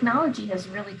the technology has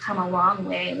really come a long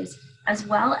ways, as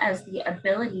well as the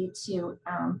ability to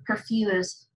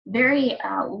perfuse very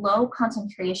low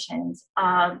concentrations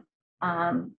of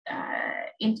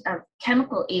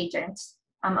chemical agents,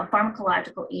 of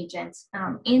pharmacological agents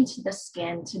into the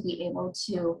skin to be able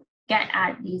to get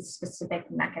at these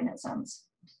specific mechanisms.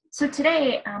 So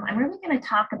today, I'm really going to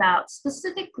talk about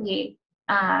specifically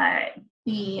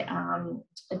the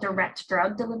direct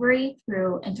drug delivery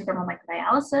through intradermal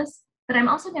microdialysis, but I'm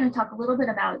also going to talk a little bit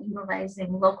about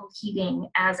utilizing local heating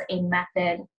as a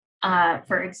method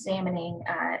for examining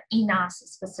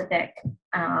ENOS-specific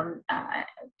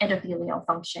endothelial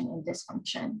function and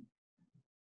dysfunction.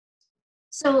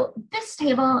 So this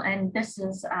table, and this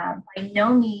is by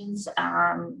no means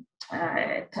a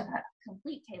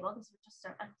complete table, this is just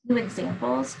a few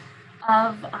examples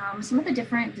of some of the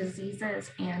different diseases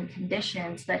and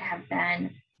conditions that have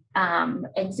been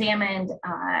examined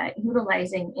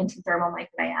utilizing intradermal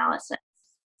microdialysis.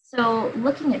 So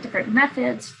looking at different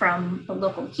methods from the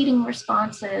local heating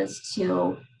responses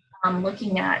to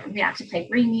looking at reactive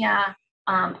hyperemia,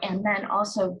 and then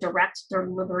also direct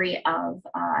delivery of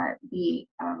the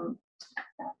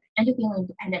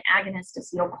endothelium-dependent agonist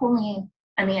acetylcholine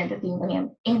and the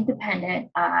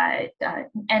endothelium-independent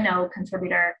NO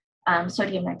contributor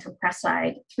sodium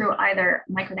nitroprusside through either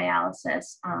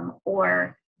microdialysis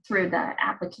or through the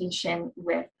application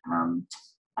with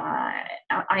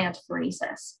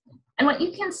iontophoresis. And what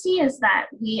you can see is that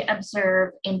we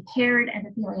observe impaired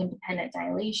endothelium-dependent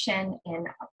dilation in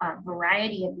a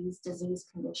variety of these disease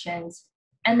conditions,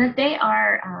 and that they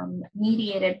are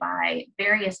mediated by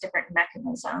various different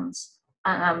mechanisms.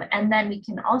 And then we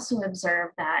can also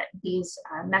observe that these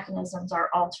mechanisms are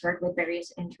altered with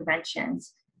various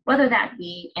interventions, whether that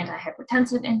be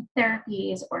antihypertensive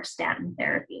therapies or statin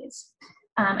therapies.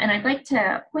 And I'd like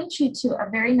to point you to a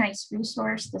very nice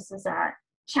resource. This is a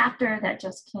chapter that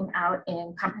just came out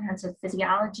in Comprehensive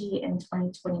Physiology in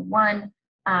 2021,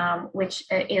 which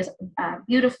is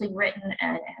beautifully written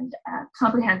and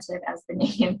comprehensive as the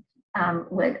name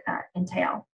would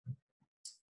entail.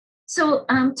 So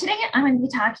today I'm going to be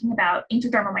talking about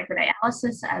intradermal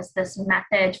microdialysis as this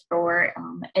method for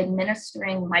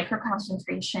administering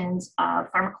microconcentrations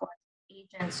of pharmacological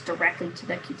agents directly to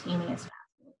the cutaneous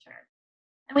vasculature.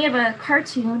 And we have a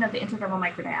cartoon of the intradermal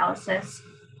microdialysis.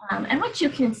 And what you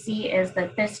can see is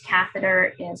that this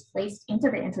catheter is placed into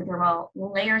the intradermal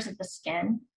layers of the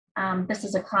skin. This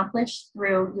is accomplished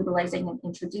through utilizing an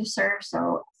introducer,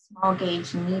 so small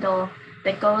gauge needle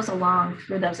that goes along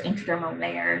through those intradermal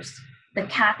layers. The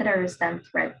catheter is then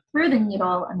thread through the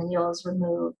needle and the needle is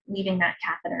removed, leaving that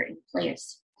catheter in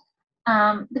place.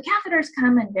 The catheters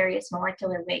come in various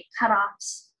molecular weight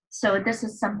cutoffs. So this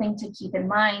is something to keep in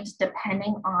mind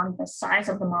depending on the size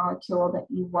of the molecule that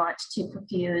you want to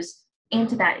perfuse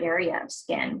into that area of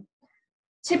skin.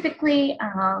 Typically,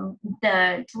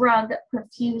 the drug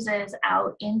perfuses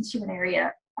out into an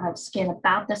area of skin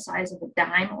about the size of a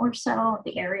dime or so,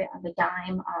 the area of a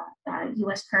dime,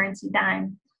 US currency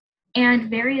dime. And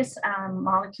various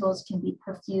molecules can be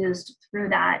perfused through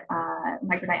that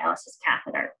microdialysis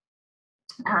catheter,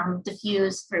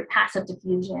 diffused through passive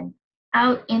diffusion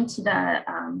out into the,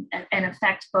 and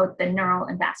affect both the neural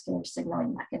and vascular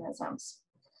signaling mechanisms.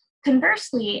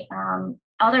 Conversely,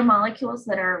 other molecules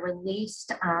that are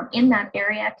released in that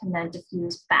area can then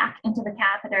diffuse back into the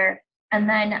catheter, and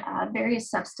then various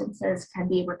substances can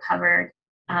be recovered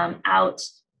out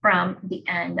from the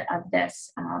end of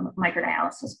this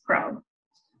microdialysis probe.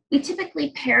 We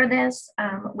typically pair this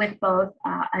with both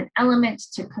an element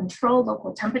to control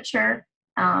local temperature,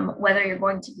 whether you're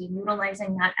going to be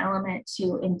utilizing that element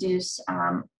to induce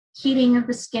heating of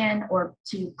the skin or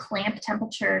to clamp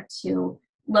temperature to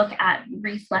look at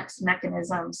reflex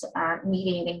mechanisms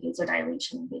mediating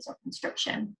vasodilation and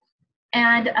vasoconstriction.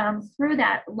 And through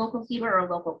that local heater or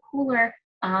local cooler,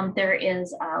 there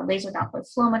is a laser Doppler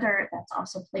flowmeter that's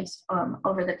also placed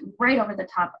right over the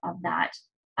top of that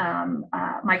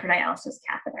microdialysis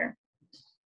catheter.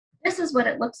 This is what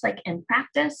it looks like in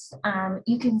practice.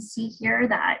 You can see here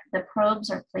that the probes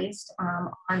are placed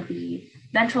on the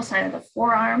ventral side of the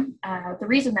forearm. The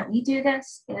reason that we do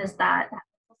this is that the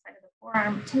ventral side of the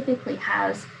forearm typically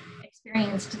has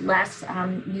experienced less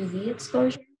UV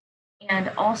exposure and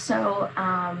also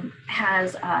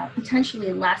has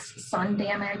potentially less sun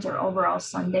damage or overall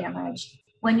sun damage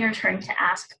when you're trying to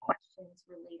ask questions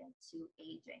related to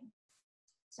aging.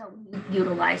 So we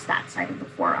utilize that side of the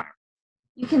forearm.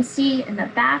 You can see in the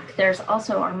back, there's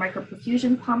also our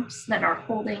microperfusion pumps that are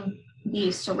holding the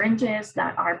syringes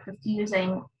that are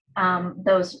perfusing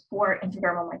those 4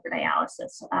 intradermal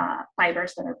microdialysis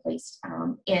fibers that are placed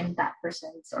in that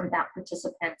person's or that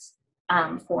participant's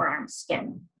forearm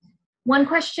skin. One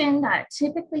question that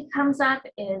typically comes up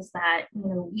is that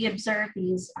we observe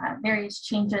these various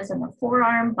changes in the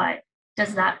forearm, but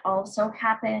does that also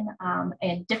happen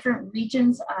in different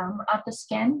regions of the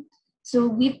skin? So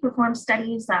we've performed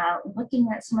studies looking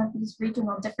at some of these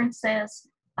regional differences,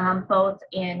 both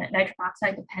in nitric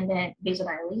oxide dependent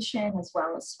vasodilation as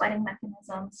well as sweating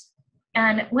mechanisms.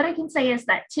 And what I can say is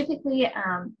that typically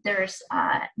there's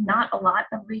not a lot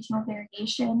of regional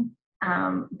variation.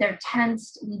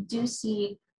 We do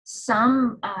see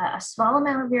some, a small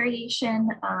amount of variation,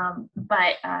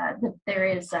 but there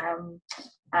is,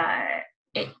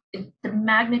 the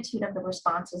magnitude of the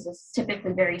responses is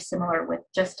typically very similar with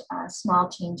just small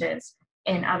changes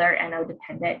in other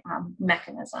NO-dependent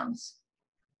mechanisms.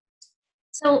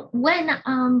 So when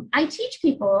I teach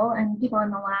people and people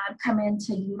in the lab come in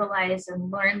to utilize and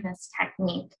learn this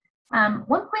technique, one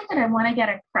point that I want to get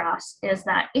across is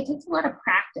that it takes a lot of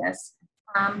practice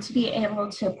to be able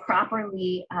to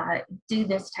properly do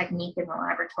this technique in the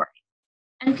laboratory.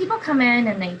 And people come in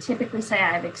and they typically say,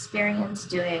 I have experience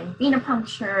doing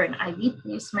venipuncture and IV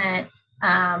placement,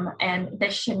 and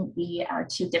this shouldn't be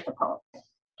too difficult.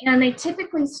 And they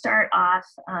typically start off,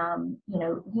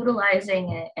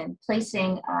 utilizing and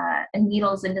placing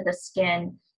needles into the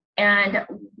skin. And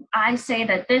I say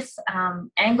that this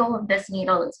angle of this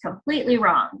needle is completely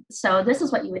wrong. So this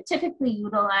is what you would typically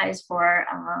utilize for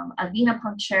a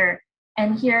venipuncture.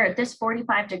 And here, this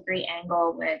 45-degree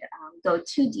angle would go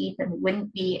too deep and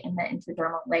wouldn't be in the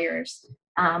intradermal layers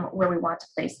where we want to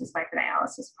place this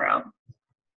microdialysis probe.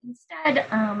 Instead,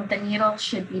 the needle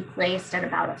should be placed at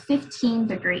about a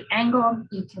 15-degree angle.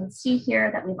 You can see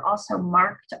here that we've also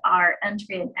marked our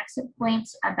entry and exit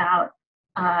points about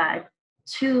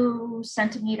 2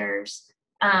 centimeters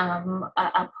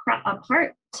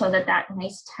apart, so that that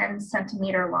nice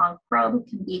 10-centimeter long probe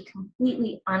can be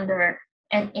completely under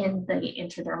and in the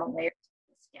intradermal layers of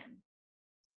the skin.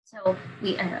 So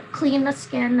we clean the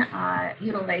skin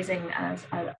utilizing a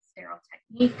sterile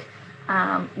technique.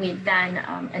 We then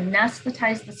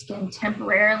anesthetize the skin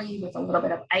temporarily with a little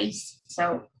bit of ice.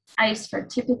 So ice for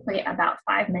typically about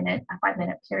a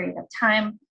 5-minute period of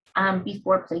time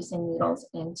before placing needles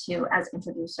as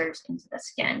introducers into the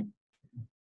skin.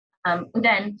 We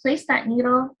then place that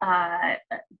needle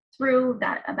through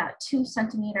that about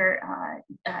 2-centimeter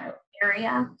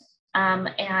area.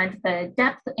 And the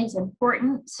depth is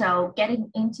important. So getting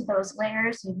into those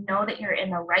layers, you know that you're in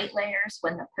the right layers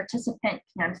when the participant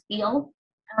can feel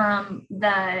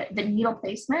the needle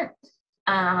placement.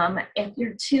 If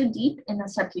you're too deep in the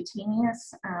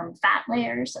subcutaneous fat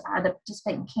layers, the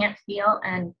participant can't feel.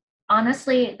 And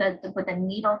honestly, with the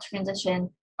needle transition,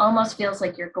 almost feels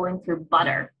like you're going through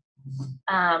butter.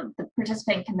 The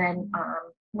participant can then,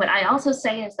 what I also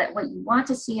say is that what you want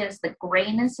to see is the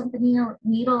grayness of the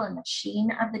needle and the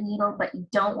sheen of the needle, but you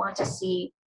don't want to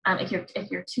see, if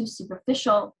you're too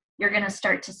superficial, you're going to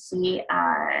start to see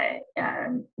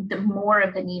the more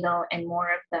of the needle and more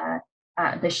of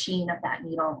the sheen of that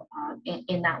needle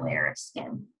in that layer of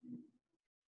skin.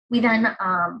 We then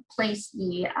place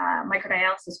the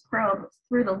microdialysis probe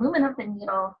through the lumen of the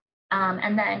needle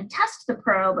and then test the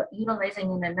probe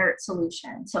utilizing an inert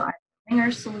solution, so either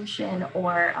Ringer solution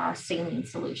or saline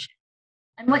solution.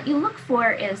 And what you look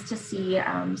for is to see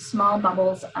small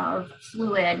bubbles of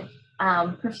fluid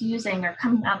perfusing or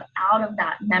coming up out of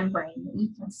that membrane that you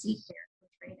can see here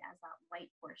portrayed as that white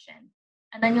portion.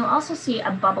 And then you'll also see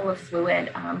a bubble of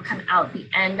fluid come out the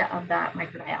end of that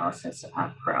microdialysis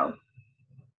probe.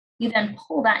 You then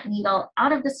pull that needle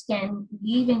out of the skin,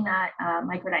 leaving that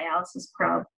microdialysis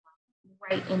probe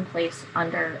right in place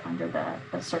under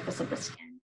the surface of the skin.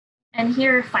 And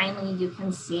here, finally, you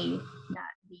can see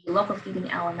that the local feeding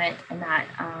element and that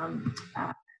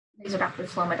laser Doppler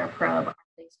flowmeter probe are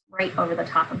placed right over the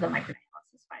top of the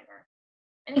microdialysis fiber.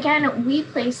 And again, we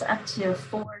place up to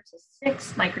 4 to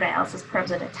 6 microdialysis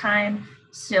probes at a time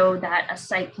so that a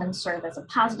site can serve as a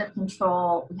positive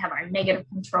control. We have our negative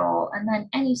control, and then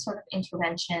any sort of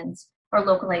interventions or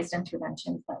localized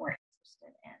interventions that we're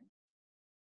interested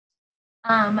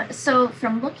in. So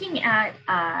from looking at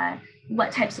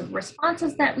what types of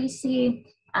responses that we see,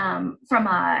 from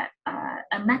a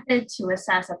method to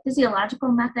assess, a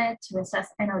physiological method to assess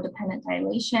NO-dependent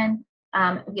dilation,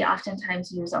 we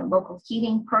oftentimes use a local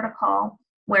heating protocol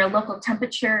where local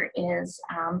temperature is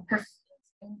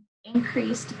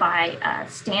increased by a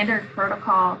standard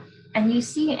protocol. And you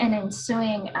see an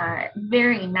ensuing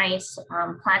very nice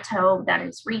plateau that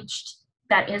is reached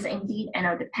that is indeed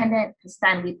NO-dependent, because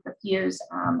then we perfuse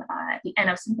the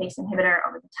NO synthase inhibitor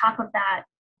over the top of that,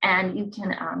 and you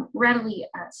can readily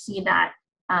see that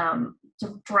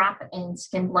drop in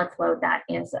skin blood flow that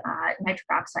is nitric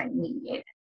oxide mediated.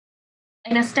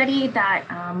 In a study that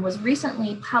was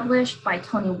recently published by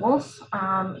Tony Wolf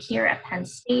here at Penn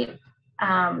State,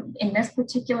 in this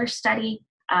particular study,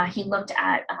 he looked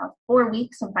at 4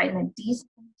 weeks of vitamin D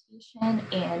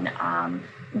supplementation in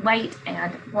white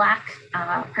and black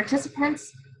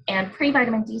participants, and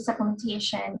pre-vitamin D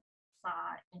supplementation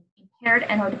saw an impaired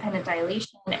NO-dependent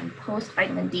dilation, and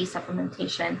post-vitamin D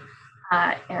supplementation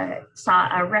saw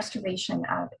a restoration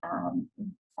of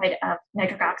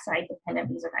nitric oxide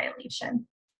dependent vasodilation.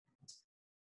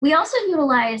 We also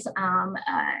utilize a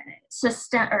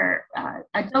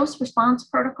dose response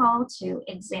protocol to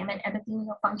examine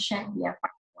endothelial function via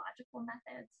pharmacological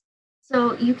methods.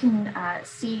 So you can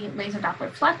see laser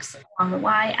Doppler flux along the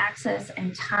y-axis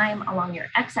and time along your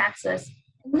x-axis.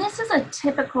 And this is a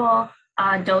typical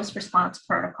dose response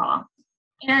protocol.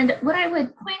 And what I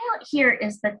would point out here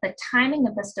is that the timing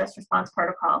of this dose response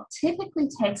protocol typically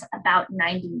takes about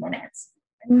 90 minutes.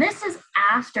 And this is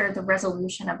after the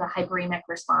resolution of the hyperemic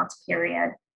response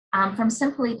period from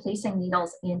simply placing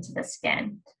needles into the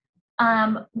skin.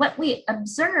 What we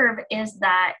observe is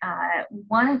that we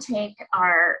want to take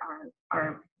our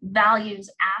values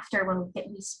after when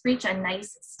we reach a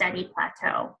nice steady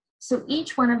plateau. So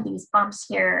each one of these bumps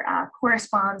here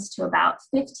corresponds to about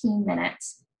 15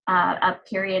 minutes a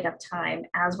period of time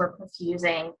as we're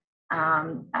perfusing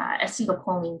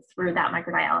acetylcholine through that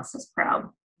microdialysis probe.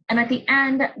 And at the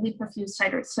end, we perfuse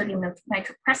sodium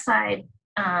nitroprusside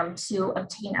to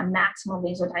obtain a maximal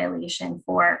vasodilation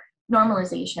for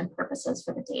normalization purposes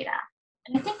for the data.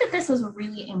 And I think that this is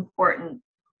really important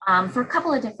for a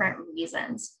couple of different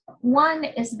reasons. One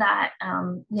is that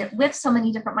with so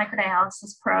many different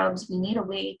microdialysis probes, we need a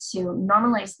way to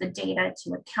normalize the data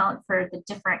to account for the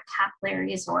different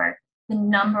capillaries or the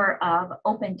number of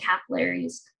open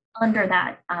capillaries under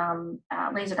that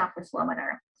laser Doppler flow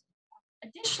meter.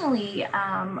 Additionally,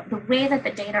 the way that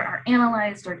the data are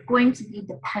analyzed are going to be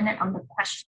dependent on the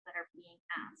questions that are being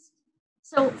asked.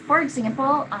 So for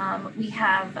example, we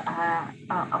have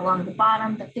along the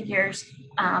bottom, the figures,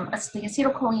 the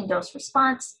acetylcholine dose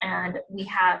response, and we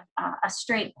have a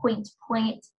straight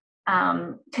point-to-point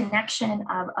connection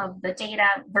of the data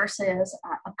versus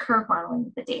a curve modeling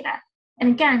of the data.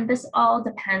 And again, this all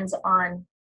depends on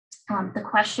the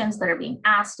questions that are being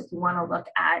asked. If you want to look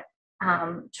at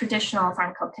traditional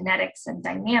pharmacokinetics and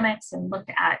dynamics and look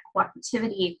at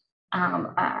cooperativity,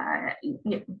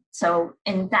 so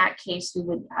in that case, we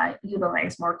would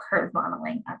utilize more curve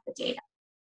modeling of the data.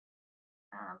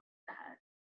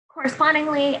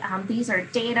 Correspondingly, these are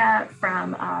data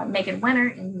from Megan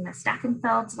Wenner in Nina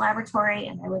Stackenfeld's laboratory,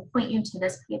 and I would point you to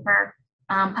this paper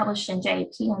published in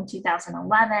JAP in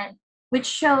 2011, which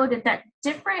showed that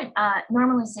different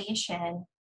normalization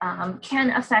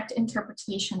can affect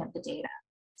interpretation of the data.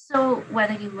 So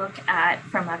whether you look at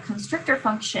from a constrictor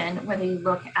function, whether you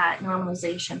look at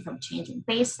normalization from changing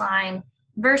baseline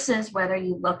versus whether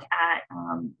you look at,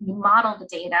 you model the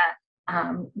data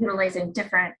utilizing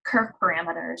different curve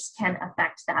parameters can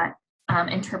affect that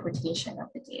interpretation of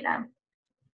the data.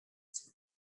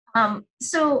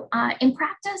 In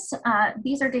practice,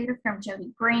 these are data from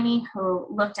Jody Graney, who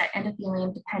looked at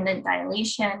endothelium-dependent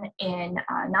dilation in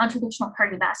non-traditional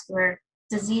cardiovascular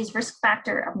disease risk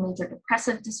factor of major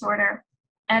depressive disorder.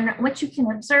 And what you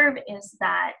can observe is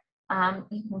that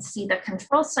you can see the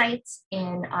control sites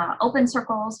in open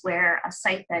circles where a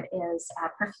site that is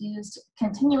perfused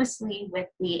continuously with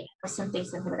the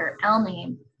synthase inhibitor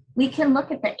L-name. We can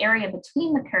look at the area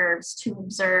between the curves to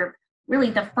observe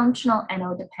really the functional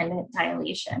NO-dependent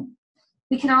dilation.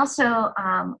 We can also,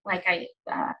 like I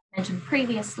mentioned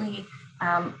previously,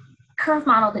 curve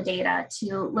model the data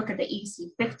to look at the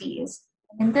EC50s.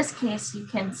 In this case, you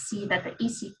can see that the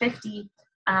EC50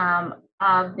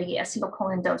 of the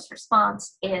acetylcholine dose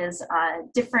response is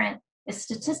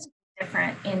statistically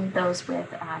different in those with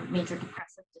major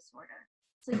depressive disorder,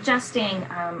 suggesting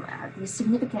these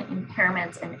significant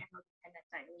impairments in NO-dependent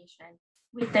dilation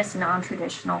with this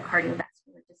non-traditional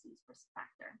cardiovascular disease risk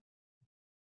factor.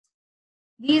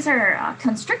 These are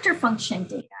constrictor function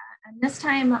data, and this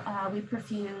time we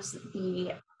perfuse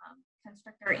the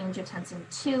constrictor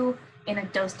angiotensin II in a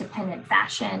dose-dependent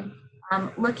fashion,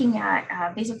 looking at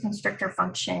vasoconstrictor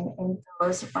function in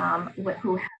those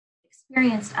who have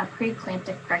experienced a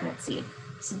preeclamptic pregnancy.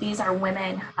 So these are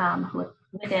women who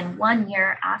within 1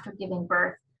 year after giving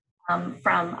birth from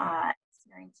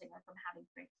experiencing or from having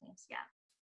preeclampsia.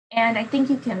 And I think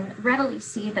you can readily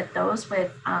see that those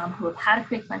with who have had a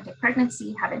preeclamptic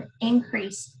pregnancy have an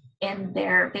increase in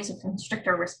their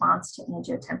vasoconstrictor response to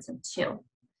angiotensin II.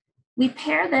 We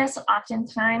pair this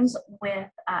oftentimes with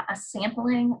a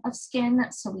sampling of skin.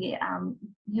 So we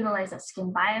utilize a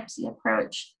skin biopsy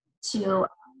approach to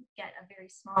get a very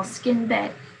small skin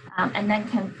bit and then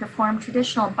can perform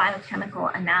traditional biochemical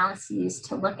analyses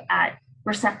to look at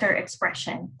receptor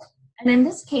expression. And in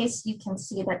this case, you can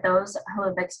see that those who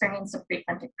have experienced a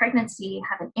preeclamptic pregnancy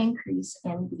have an increase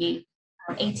in the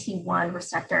AT1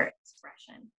 receptor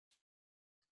expression.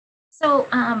 So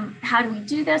how do we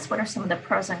do this? What are some of the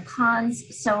pros and cons?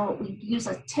 So we use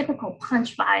a typical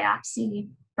punch biopsy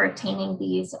for obtaining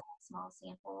these small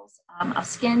samples of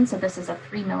skin. So this is a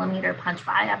 3 millimeter punch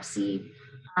biopsy.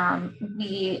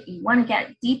 You want to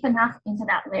get deep enough into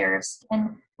that layer of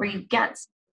skin where you get some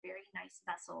very nice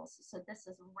vessels. So this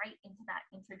is right into that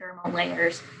intradermal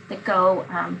layers that go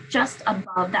just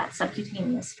above that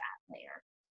subcutaneous fat layer.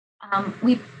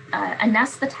 We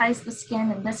anesthetize the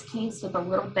skin, in this case, with a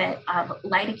little bit of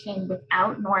lidocaine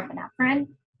without norepinephrine.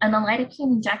 And the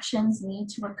lidocaine injections need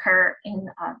to occur in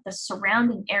the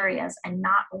surrounding areas and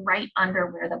not right under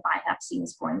where the biopsy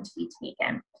is going to be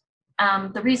taken.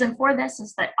 The reason for this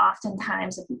is that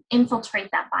oftentimes if you infiltrate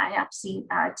that biopsy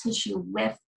tissue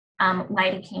with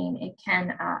lidocaine, it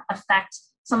can affect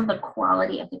some of the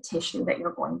quality of the tissue that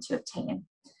you're going to obtain.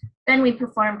 Then we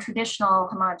perform traditional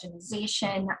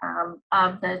homogenization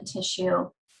of the tissue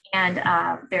and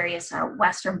various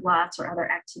Western blots or other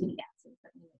activity assays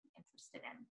that we may be interested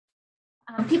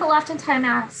in. People oftentimes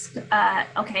ask,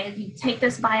 okay, you take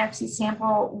this biopsy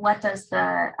sample, what does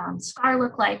the scar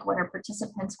look like? What are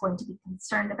participants going to be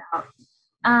concerned about?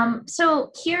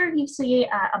 So here you see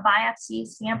a biopsy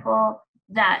sample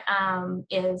that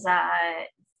is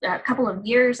a couple of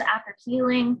years after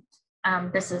healing.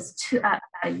 This is about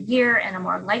a year in a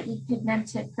more lightly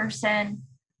pigmented person.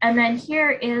 And then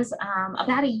here is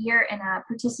about a year in a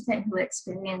participant who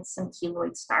experienced some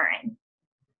keloid scarring.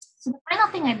 So the final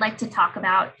thing I'd like to talk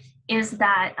about is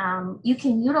that you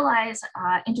can utilize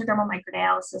intradermal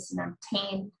microdialysis and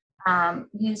obtain,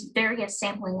 use various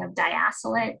sampling of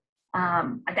dialysate,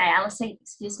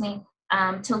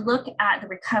 to look at the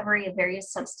recovery of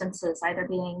various substances, either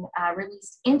being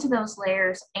released into those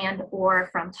layers and or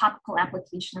from topical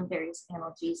application of various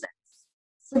analgesics.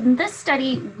 So in this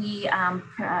study, we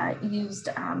used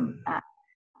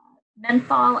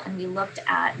menthol, and we looked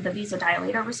at the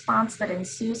vasodilator response that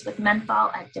ensues with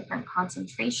menthol at different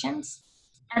concentrations.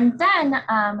 And then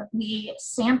we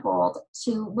sampled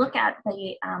to look at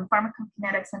the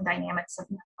pharmacokinetics and dynamics of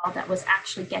menthol that was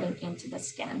actually getting into the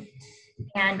skin.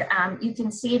 And you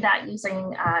can see that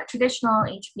using traditional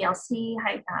HPLC,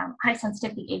 high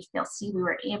sensitivity HPLC, we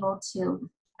were able to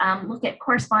look at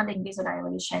corresponding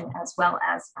vasodilation as well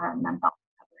as menthol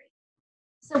recovery.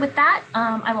 So with that,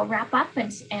 I will wrap up,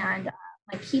 and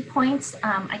my key points,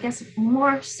 I guess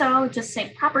more so just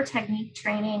say proper technique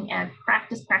training and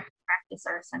practice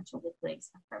are essential with these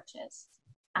approaches.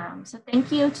 So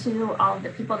thank you to all of the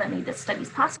people that made this studies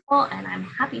possible, and I'm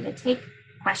happy to take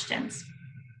questions.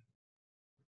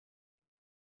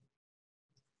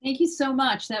 Thank you so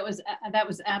much. That was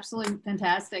absolutely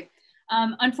fantastic.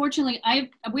 Unfortunately,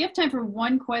 we have time for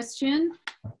one question,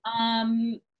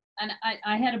 and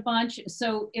I had a bunch.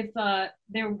 So if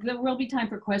there will be time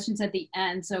for questions at the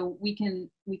end, so we can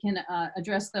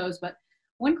address those. But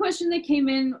one question that came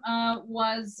in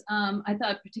was I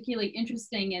thought particularly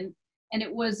interesting, and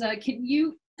it was can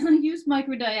you use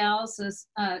microdialysis,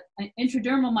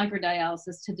 intradermal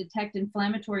microdialysis, to detect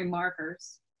inflammatory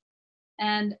markers?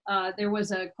 And there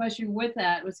was a question with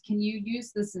that was, can you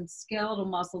use this in skeletal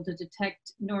muscle to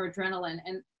detect noradrenaline?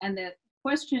 And the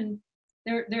question,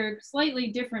 they're slightly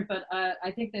different, but I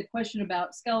think the question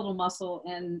about skeletal muscle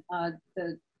and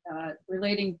the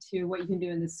relating to what you can do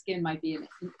in the skin might be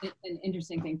an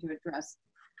interesting thing to address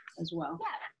as well.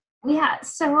 Yeah,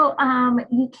 so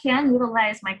you can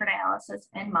utilize microdialysis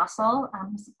in muscle.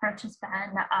 This approach has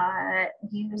been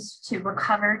used to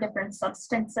recover different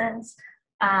substances,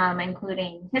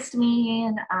 including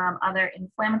histamine, other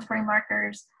inflammatory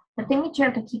markers. The thing that you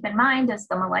have to keep in mind is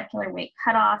the molecular weight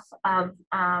cutoff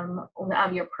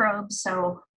of your probe.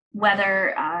 So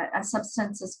whether a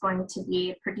substance is going to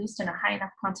be produced in a high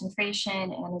enough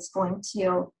concentration and is going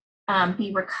to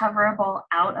be recoverable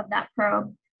out of that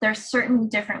probe. There's certainly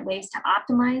different ways to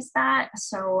optimize that.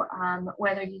 So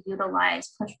whether you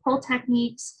utilize push-pull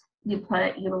techniques,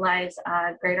 utilize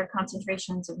greater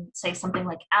concentrations of, say, something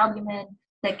like albumin,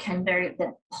 that can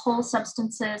pull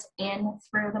substances in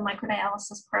through the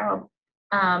microdialysis probe.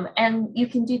 And you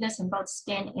can do this in both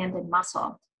skin and in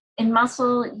muscle. In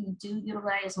muscle, you do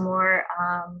utilize more,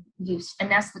 you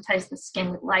anesthetize the skin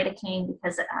with lidocaine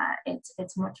because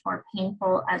it's much more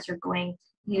painful as you're going,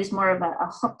 use more of a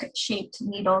hook-shaped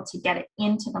needle to get it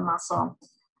into the muscle.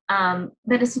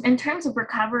 But in terms of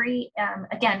recovery,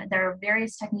 again, there are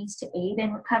various techniques to aid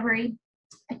in recovery.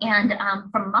 And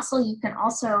from muscle, you can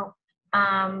also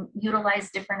utilize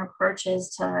different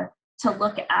approaches to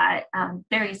look at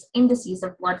various indices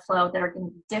of blood flow that are going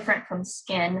to be different from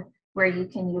skin, where you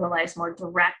can utilize more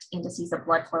direct indices of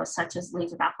blood flow, such as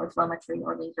laser radiotelemetry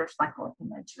or laser speckle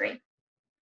imagery.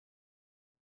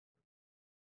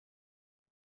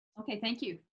 Okay, thank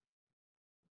you.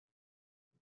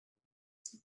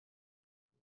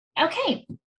 Okay.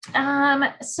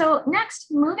 So next,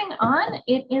 moving on,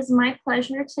 it is my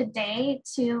pleasure today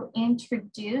to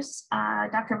introduce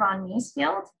Dr. Von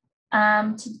Maesfield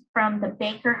from the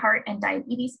Baker Heart and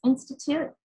Diabetes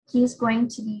Institute. He's going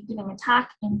to be giving a talk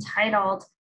entitled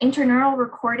Intraneural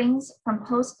Recordings from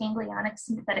Postganglionic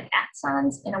Sympathetic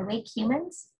Axons in Awake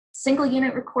Humans, Single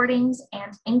Unit Recordings,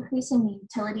 and Increasing the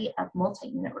Utility of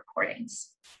Multi-Unit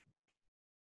Recordings.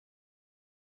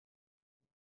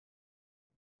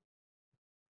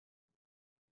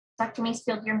 Dr.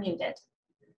 Maesfield, you're muted.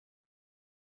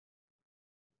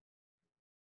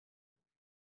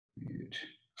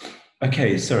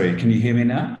 Okay, sorry, can you hear me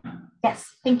now?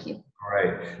 Yes, thank you.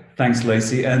 Great, thanks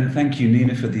Lacey, and thank you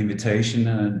Nina for the invitation.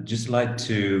 And I'd just like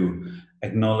to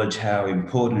acknowledge how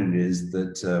important it is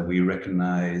that we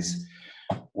recognize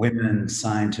women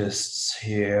scientists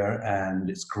here, and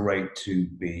it's great to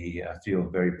be, I feel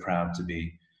very proud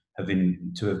to have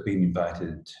been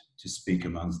invited to speak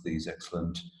amongst these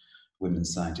excellent women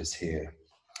scientists here.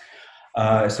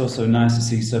 It's also nice to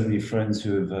see so many friends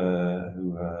who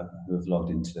have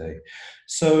logged in today.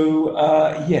 So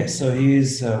so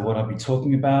here's what I'll be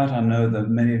talking about. I know that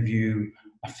many of you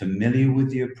are familiar with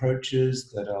the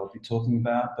approaches that I'll be talking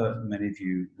about, but many of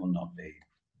you will not be.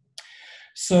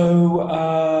 So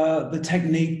the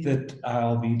technique that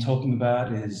I'll be talking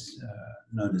about is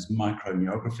known as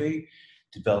microneurography,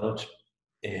 developed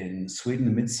in Sweden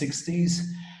in the mid-60s.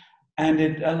 And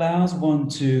it allows one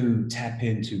to tap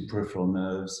into peripheral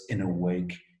nerves in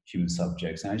awake human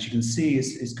subjects. And as you can see,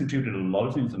 it's contributed a lot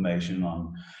of information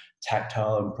on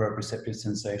tactile and proprioceptive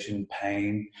sensation,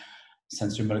 pain,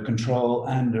 sensory motor control,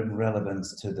 and of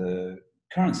relevance to the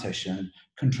current session,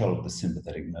 control of the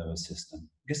sympathetic nervous system,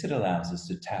 because it allows us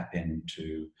to tap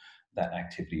into that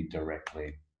activity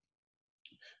directly.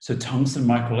 So tungsten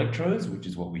microelectrodes, which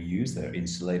is what we use, they're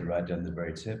insulated right down the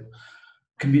very tip,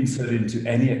 can be inserted into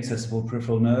any accessible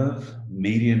peripheral nerve,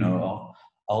 median or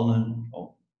ulnar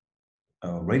or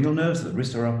radial nerves of the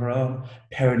wrist or upper arm,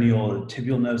 peroneal or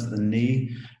tibial nerves of the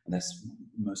knee, and that's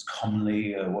most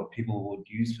commonly what people would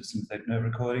use for sympathetic nerve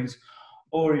recordings,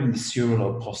 or even the sural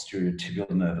or posterior tibial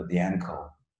nerve at the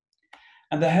ankle.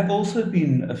 And there have also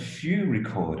been a few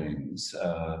recordings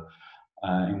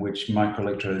in which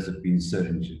microelectrodes have been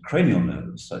inserted into cranial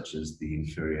nerves, such as the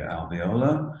inferior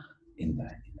alveolar in the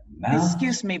mouth.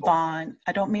 Excuse me, Vaughn.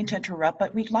 I don't mean to interrupt,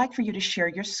 but we'd like for you to share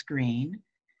your screen.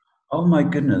 Oh my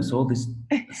goodness, all this,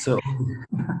 so.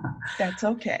 That's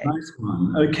okay. Nice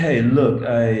one. Okay, look,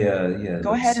 yeah.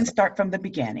 Go ahead and start from the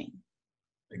beginning.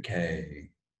 Okay.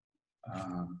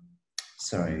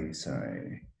 Sorry.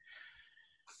 Share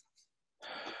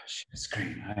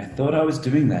screen. I thought I was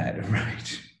doing that,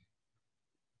 right?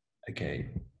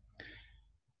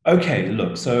 Okay,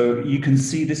 look, so you can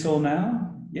see this all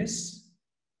now? Yes?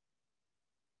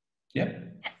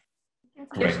 Yep.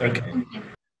 Great, okay.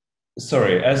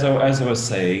 Sorry, as I was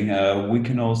saying, we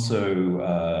can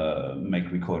also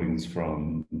make recordings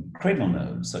from cranial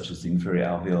nerves, such as the inferior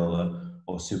alveolar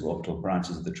or supraorbital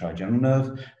branches of the trigeminal nerve,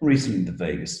 and recently the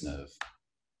vagus nerve.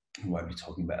 I won't be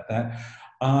talking about that.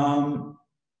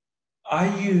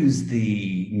 I use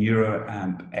the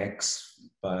NeuroAmp X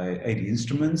by 80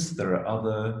 Instruments. There are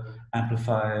other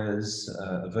amplifiers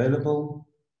available.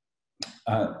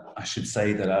 I should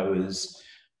say that I was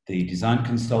the design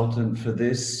consultant for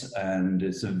this, and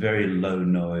it's a very low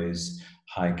noise,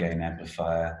 high gain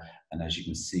amplifier. And as you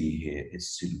can see here,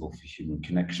 it's suitable for human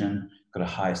connection, got a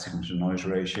high signal to noise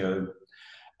ratio.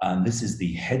 And this is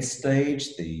the head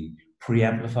stage, the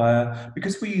preamplifier.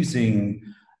 Because we're using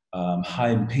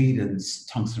high impedance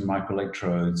tungsten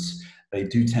microelectrodes, they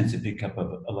do tend to pick up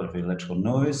a lot of electrical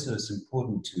noise, so it's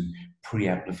important to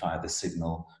preamplify the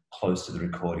signal close to the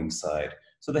recording side.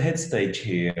 So the head stage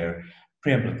here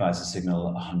preamplifies the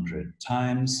signal 100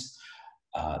 times.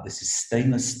 This is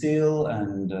stainless steel,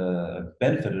 and a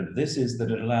benefit of this is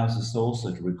that it allows us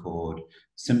also to record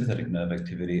sympathetic nerve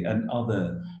activity and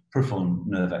other peripheral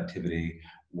nerve activity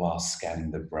while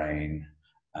scanning the brain.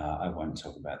 I won't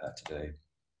talk about that today.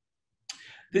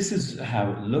 This is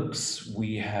how it looks.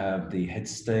 We have the head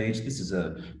stage. This is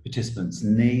a participant's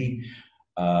knee.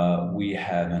 We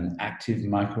have an active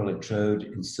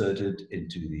microelectrode inserted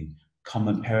into the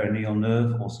common peroneal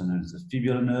nerve, also known as the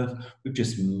fibular nerve. We've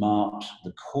just marked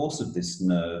the course of this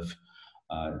nerve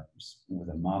with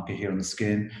a marker here on the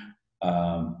skin.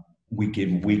 We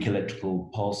give weak electrical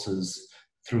pulses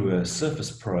through a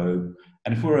surface probe,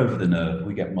 and if we're over the nerve,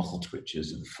 we get muscle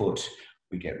twitches of the foot.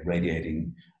 We get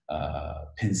radiating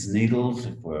pins and needles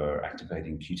if we're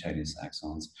activating cutaneous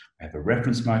axons. We have a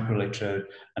reference microelectrode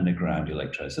and a ground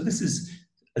electrode. So this is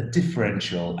a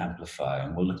differential amplifier,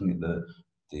 and we're looking at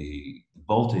the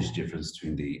voltage difference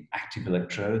between the active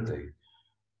electrode, the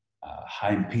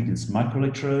high impedance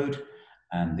microelectrode,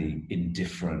 and the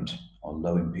indifferent or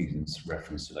low impedance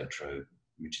reference electrode,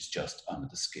 which is just under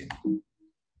the skin.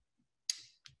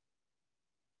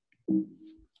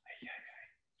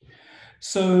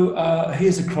 So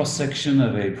here's a cross-section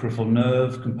of a peripheral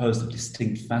nerve composed of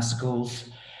distinct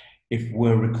fascicles. If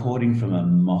we're recording from a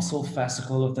muscle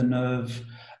fascicle of the nerve,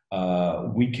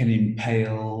 we can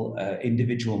impale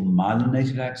individual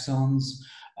myelinated axons.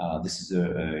 This is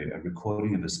a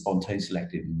recording of a spontaneously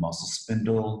active muscle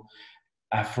spindle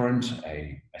afferent,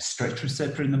 a stretch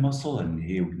receptor in the muscle, and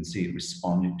here we can see it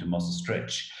responding to muscle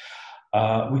stretch.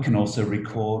 We can also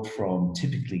record from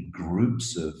typically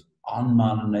groups of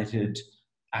unmyelinated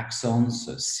axons,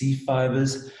 so C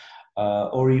fibers,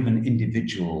 or even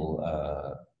individual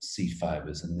C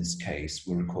fibers. In this case,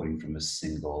 we're recording from a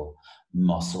single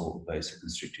muscle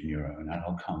vasoconstrictor neuron, and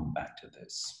I'll come back to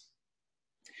this.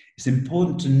 It's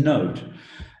important to note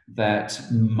that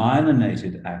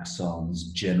myelinated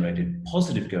axons generated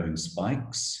positive going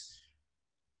spikes.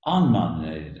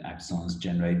 Unmyelinated axons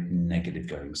generate negative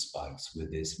going spikes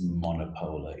with this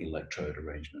monopolar electrode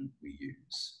arrangement we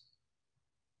use.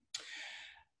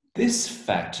 This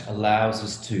fact allows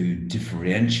us to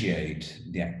differentiate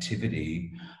the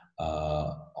activity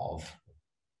of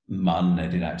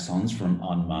myelinated axons from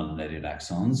unmyelinated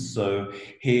axons. So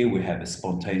here we have a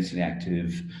spontaneously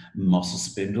active muscle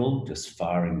spindle just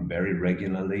firing very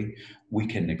regularly. We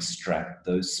can extract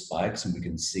those spikes and we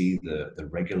can see the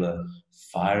regular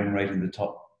firing rate in the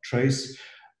top trace.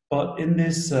 But in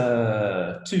this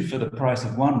two for the price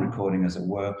of one recording, as it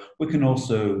were, we can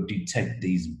also detect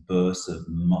these bursts of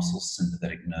muscle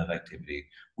sympathetic nerve activity,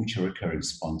 which are occurring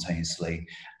spontaneously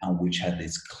and which have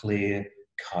this clear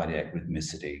cardiac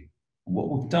rhythmicity. What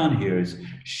we've done here is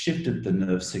shifted the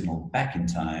nerve signal back in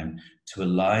time to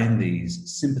align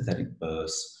these sympathetic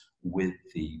bursts with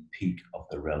the peak of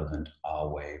the relevant R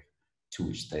wave to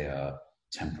which they are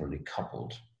temporally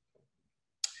coupled.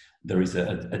 There is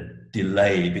a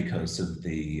delay because of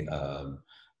the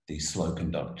slow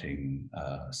conducting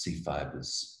C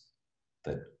fibers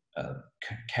that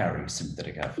carry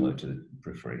sympathetic outflow to the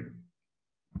periphery.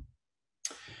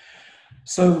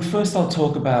 So first I'll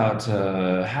talk about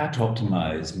how to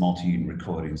optimize multi-unit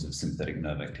recordings of sympathetic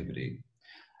nerve activity.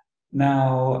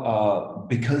 Now,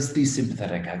 because these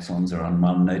sympathetic axons are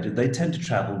unmyelinated, they tend to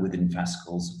travel within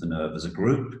fascicles of the nerve as a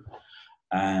group.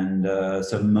 And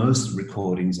so most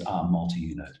recordings are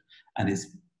multi-unit. And it's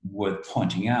worth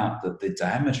pointing out that the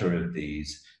diameter of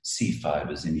these C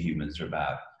fibers in humans are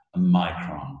about a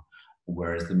micron,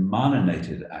 whereas the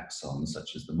myelinated axons,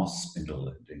 such as the muscle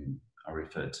spindle I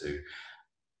referred to,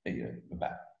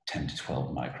 about 10 to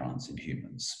 12 microns in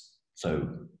humans. So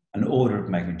an order of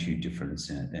magnitude difference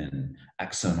in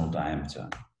axonal diameter.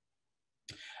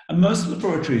 And most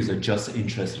laboratories are just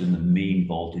interested in the mean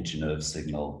voltage nerve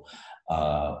signal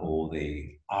or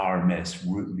the RMS,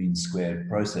 root mean squared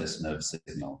process nerve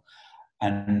signal.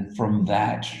 And from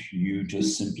that, you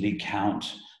just simply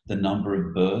count the number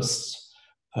of bursts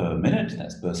per minute,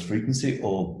 that's burst frequency,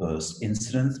 or burst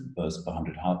incidence, burst per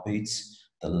 100 heartbeats,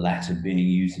 the latter being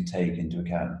used to take into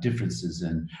account differences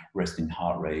in resting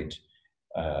heart rate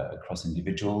across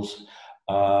individuals.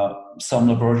 Some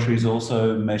laboratories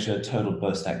also measure total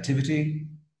burst activity.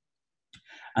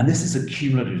 And this is a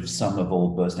cumulative sum of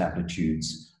all burst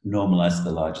amplitudes normalized to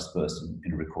the largest burst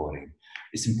in a recording.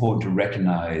 It's important to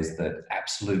recognize that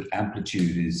absolute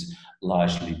amplitude is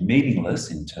largely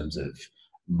meaningless in terms of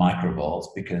microvolts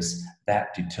because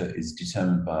that is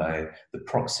determined by the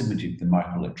proximity of the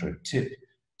microelectrode tip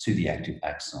to the active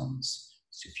axons.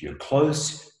 So if you're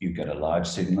close, you get a large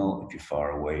signal. If you're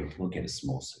far away, you'll get a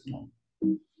small signal.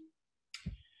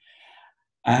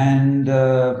 And,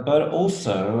 but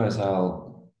also, as I'll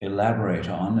elaborate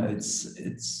on,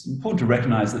 it's important to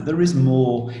recognize that there is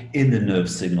more in the nerve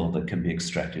signal that can be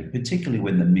extracted, particularly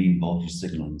when the mean voltage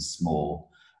signal is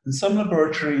small. And some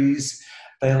laboratories,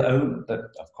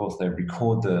 of course, they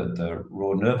record the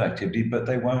raw nerve activity, but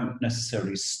they won't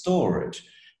necessarily store it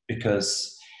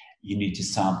because you need to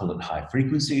sample at high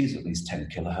frequencies, at least 10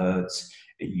 kilohertz.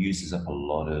 It uses up a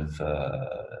lot of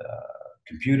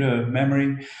computer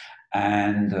memory.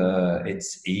 And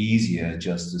it's easier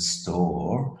just to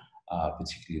store,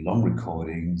 particularly long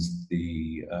recordings,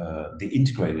 the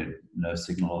integrated nerve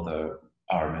signal or the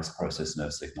RMS process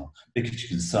nerve signal, because you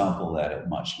can sample that at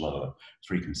much lower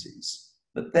frequencies.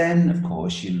 But then, of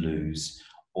course, you lose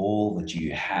all that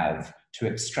you have to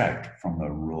extract from a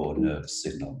raw nerve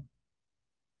signal.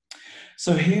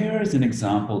 So here is an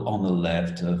example on the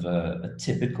left of a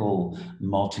typical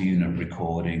multi-unit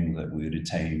recording that we would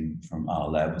obtain from our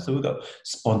lab. So we've got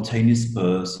spontaneous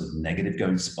bursts of negative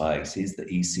going spikes. Here's the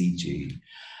ECG.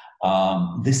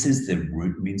 This is the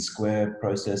root mean square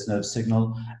process nerve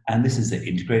signal, and this is the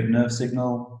integrated nerve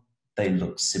signal. They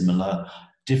look similar,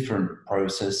 different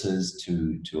processes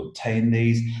to obtain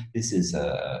these. This is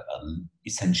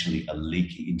essentially a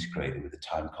leaky integrator with a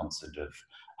time constant of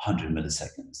 100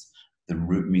 milliseconds. The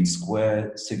root mean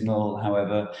square signal,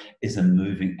 however, is a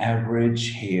moving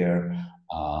average here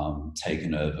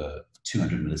taken over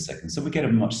 200 milliseconds. So we get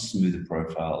a much smoother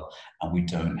profile and we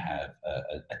don't have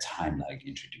a time lag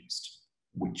introduced,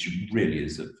 which really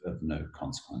is of no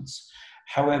consequence.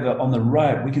 However, on the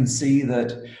right, we can see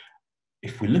that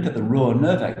if we look at the raw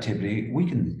nerve activity, we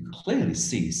can clearly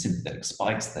see sympathetic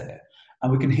spikes there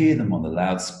and we can hear them on the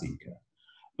loudspeaker.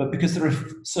 But because there are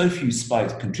so few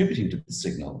spikes contributing to the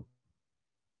signal,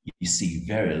 you see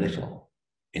very little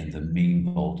in the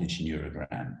mean voltage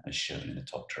neurogram as shown in the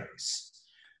top trace.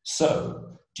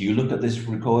 So, do you look at this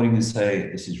recording and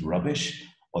say, this is rubbish?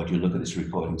 Or do you look at this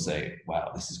recording and say,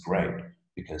 wow, this is great,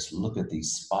 because look at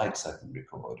these spikes I can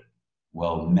record?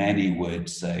 Well, many would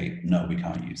say, no, we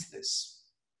can't use this.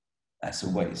 That's a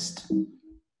waste,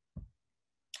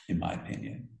 in my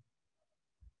opinion.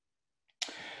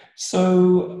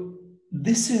 So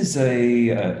this is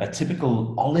a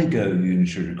typical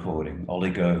oligo-unitary recording,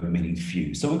 oligo meaning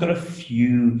few. So we've got a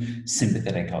few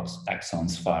sympathetic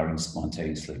axons firing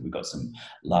spontaneously. We've got some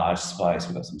large spikes,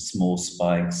 we've got some small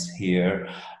spikes here.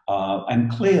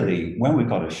 And clearly, when we've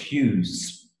got a few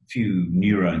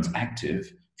neurons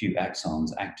active, few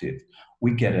axons active,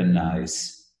 we get a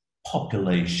nice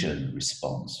population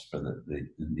response for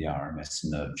the RMS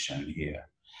nerve shown here.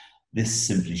 This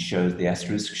simply shows, the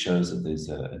asterisk shows that there's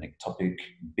an ectopic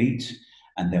beat,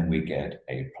 and then we get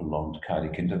a prolonged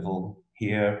cardiac interval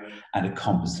here and a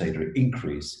compensatory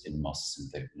increase in muscle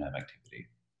sympathetic nerve activity.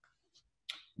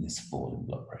 This fall in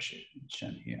blood pressure is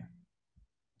shown here.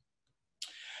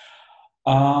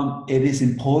 It is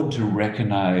important to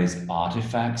recognize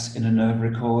artifacts in a nerve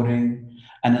recording,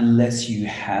 and unless you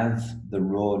have the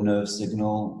raw nerve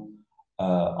signal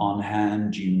on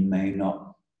hand, you may not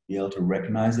be able to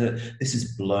recognize it. This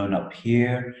is blown up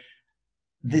here.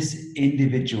 This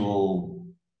individual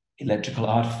electrical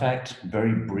artifact,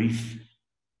 very brief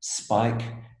spike,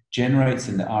 generates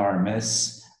in the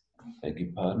RMS, beg your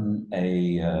pardon,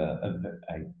 a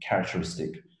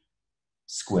characteristic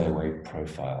square wave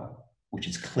profile, which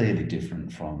is clearly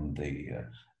different from the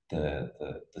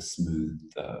smooth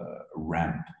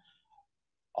ramp,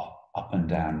 up and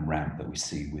down ramp that we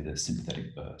see with a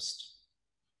sympathetic burst.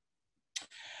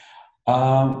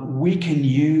 We can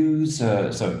use,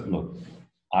 so look,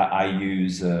 I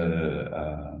use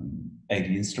 80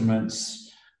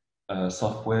 Instruments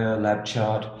software, lab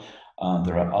chart.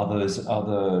 There are other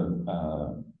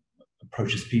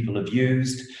approaches people have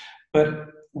used, but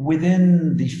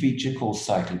within the feature called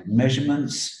cyclic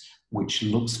measurements, which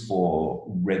looks for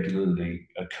regularly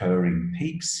occurring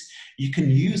peaks, you can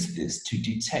use this to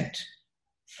detect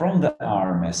from the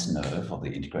RMS nerve, or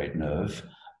the integrated nerve,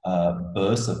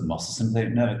 bursts of muscle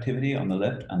sympathetic nerve activity on the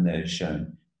left, and they're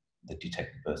shown, the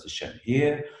detected burst is shown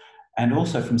here, and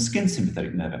also from skin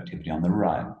sympathetic nerve activity on the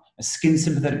right. A skin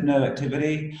sympathetic nerve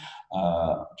activity,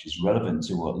 which is relevant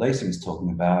to what Lacey was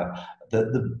talking about,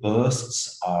 that the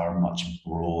bursts are much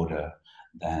broader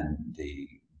than the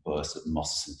bursts of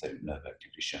muscle sympathetic nerve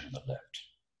activity shown on the left.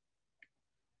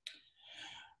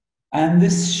 And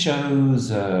this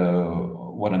shows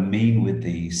what I mean with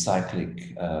the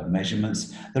cyclic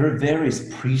measurements. There are various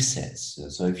presets.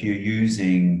 So if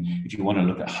you want to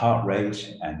look at heart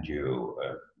rate and you're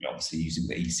obviously using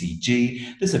the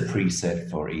ECG, there's a preset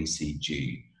for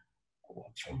ECG,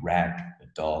 for rat, for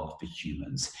dog, for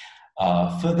humans.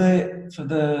 For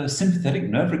the sympathetic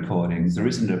nerve recordings, there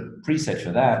isn't a preset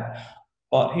for that,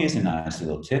 but here's a nice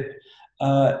little tip.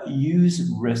 Use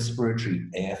respiratory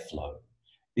airflow,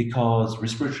 because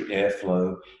respiratory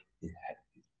airflow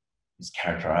is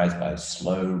characterized by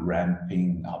slow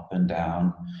ramping up and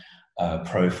down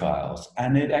profiles,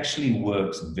 and it actually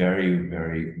works very,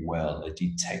 very well at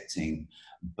detecting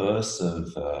bursts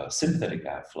of sympathetic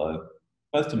outflow,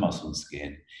 both to muscle and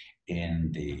skin,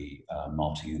 in the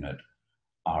multi-unit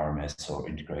RMS or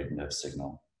integrated nerve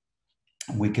signal.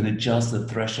 We can adjust the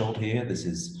threshold here. This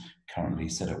is currently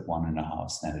set at 1.5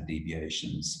 standard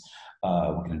deviations.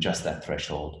 We can adjust that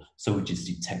threshold, so we're just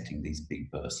detecting these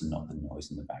big bursts and not the noise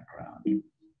in the background.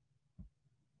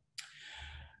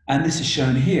 And this is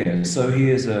shown here. So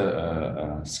here's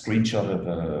a screenshot of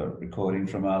a recording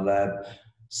from our lab,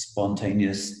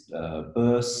 spontaneous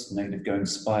bursts, negative going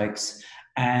spikes,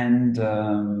 and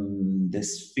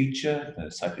this feature, the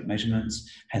cyclic measurements,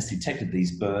 has detected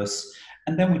these bursts,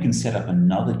 and then we can set up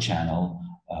another channel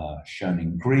shown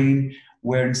in green,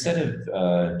 where instead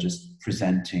of just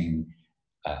presenting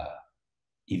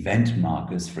event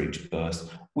markers for each burst,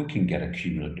 we can get a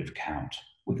cumulative count.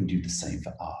 We can do the same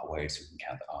for R waves. We can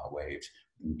count the R waves,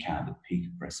 we can count the peak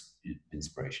of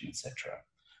inspiration, etc.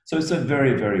 So it's a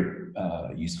very, very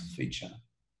useful feature.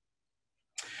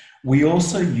 We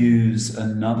also use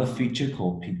another feature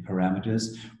called peak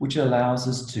parameters, which allows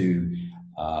us to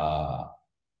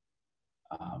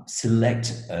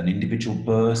select an individual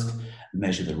burst,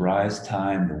 measure the rise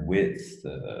time, the width,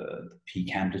 the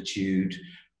peak amplitude,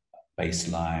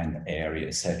 baseline, area,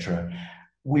 etc.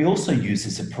 We also use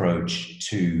this approach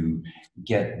to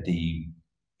get the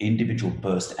individual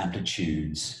burst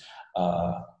amplitudes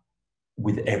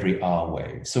with every R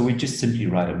wave. So we just simply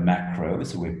write a macro,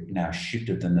 so we've now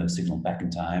shifted the nerve signal back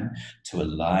in time to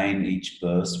align each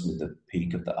burst with the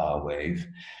peak of the R wave.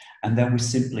 And then we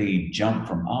simply jump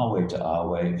from R wave to R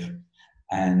wave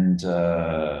and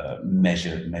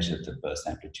measure the burst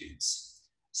amplitudes.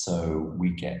 So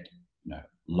we get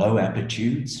low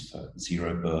amplitudes for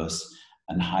zero bursts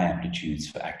and high amplitudes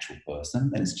for actual bursts.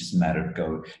 And then it's just a matter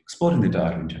of exporting the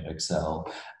data into Excel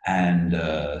and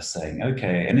saying,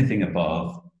 okay, anything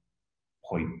above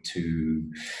 0.2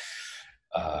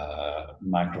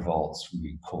 microvolts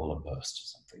we call a burst or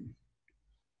something.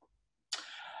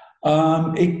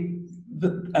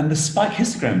 And the spike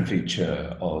histogram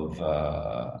feature of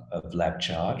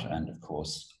LabChart, and of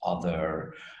course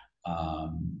other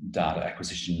data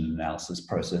acquisition and analysis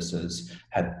processes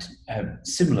have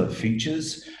similar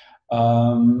features.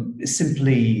 Is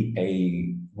simply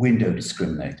a window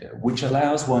discriminator, which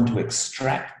allows one to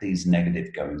extract these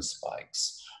negative going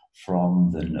spikes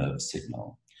from the nerve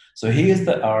signal. So here's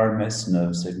the RMS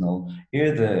nerve signal,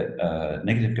 here are the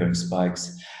negative going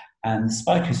spikes, and the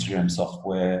spike histogram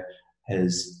software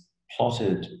has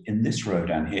plotted in this row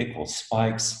down here called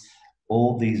spikes,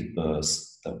 all these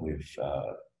bursts that we've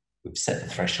set the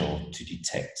threshold to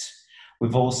detect.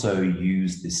 We've also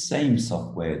used this same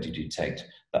software to detect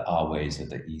the R waves of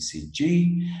the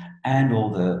ECG and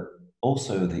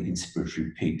also the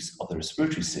inspiratory peaks of the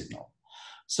respiratory signal.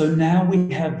 So now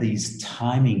we have these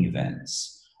timing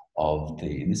events of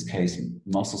in this case,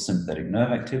 muscle sympathetic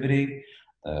nerve activity,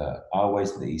 the R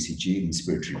waves of the ECG, the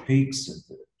inspiratory peaks of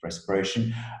the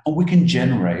respiration, and we can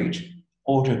generate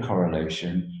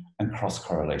autocorrelation and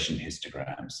cross-correlation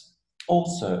histograms.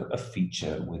 Also a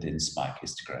feature within spike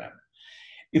histogram.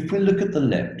 If we look at the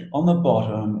left, on the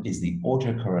bottom is the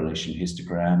autocorrelation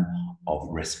histogram of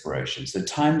respiration. So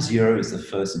time 0 is the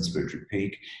first inspiratory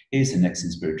peak, here's the next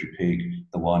inspiratory peak,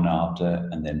 the one after,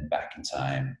 and then back in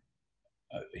time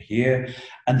over here.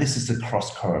 And this is the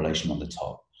cross-correlation on the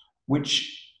top,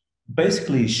 which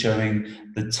basically is showing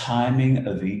the timing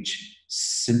of each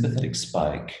sympathetic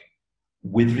spike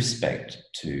with respect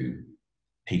to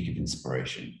peak of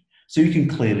inspiration. So you can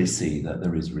clearly see that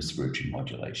there is respiratory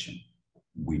modulation.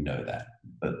 We know that,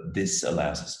 but this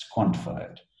allows us to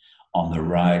quantify it. On the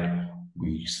right,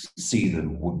 we see the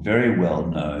very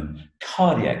well-known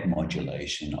cardiac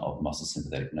modulation of muscle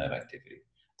sympathetic nerve activity,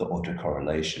 the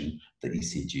autocorrelation, the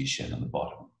ECG shown on the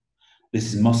bottom.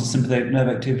 This is muscle sympathetic nerve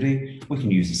activity. We can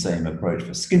use the same approach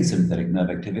for skin sympathetic nerve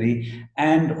activity.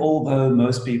 And although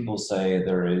most people say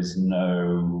there is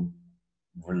no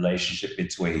relationship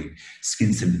between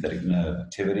skin sympathetic nerve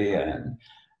activity and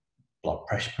blood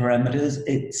pressure parameters,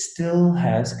 it still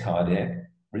has cardiac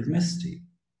rhythmicity.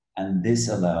 And this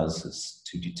allows us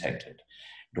to detect it.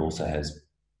 It also has,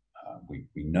 we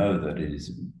know that it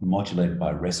is modulated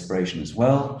by respiration as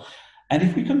well. And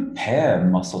if we compare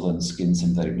muscle and skin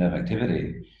sympathetic nerve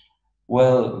activity,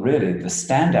 well, really the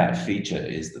standout feature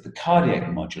is that the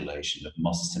cardiac modulation of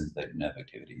muscle sympathetic nerve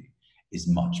activity is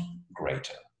much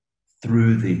greater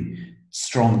through the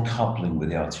strong coupling with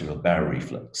the arterial barrier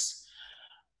reflex.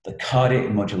 The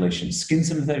cardiac modulation of skin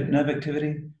sympathetic nerve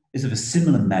activity is of a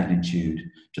similar magnitude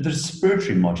to the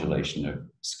respiratory modulation of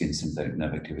skin sympathetic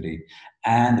nerve activity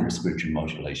and the respiratory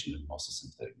modulation of muscle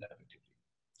sympathetic nerve activity.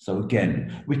 So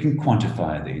again, we can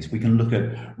quantify these. We can look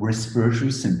at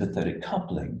respiratory sympathetic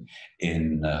coupling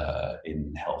in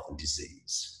health and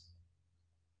disease,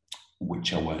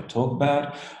 which I won't talk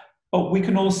about. But we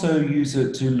can also use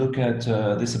it to look at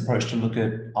this approach to look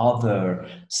at other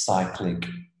cyclic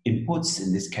inputs.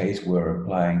 In this case, we're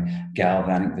applying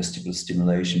galvanic vestibular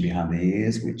stimulation behind the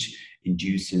ears, which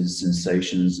induces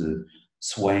sensations of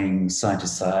swaying side to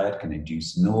side, can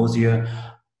induce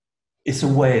nausea. It's a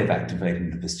way of activating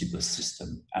the vestibular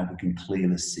system, and we can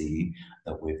clearly see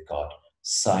that we've got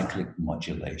cyclic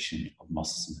modulation of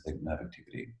muscle sympathetic nerve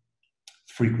activity,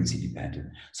 frequency dependent.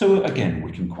 So again,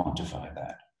 we can quantify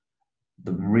that.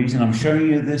 The reason I'm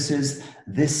showing you this is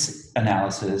this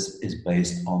analysis is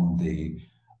based on the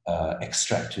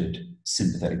extracted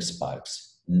sympathetic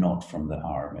spikes, not from the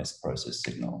RMS process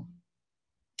signal.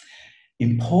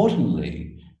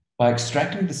 Importantly, by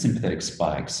extracting the sympathetic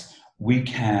spikes, we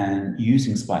can,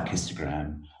 using spike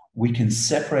histogram, we can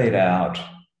separate out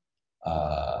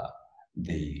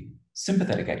the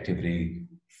sympathetic activity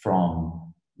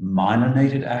from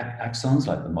myelinated axons,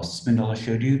 like the muscle spindle I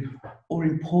showed you, or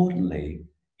importantly,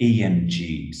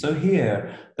 EMG. So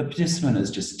here, the participant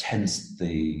has just tensed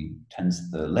the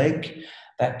leg.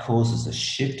 That causes a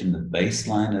shift in the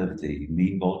baseline of the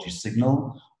mean voltage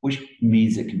signal, which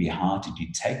means it can be hard to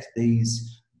detect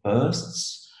these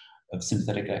bursts of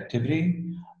sympathetic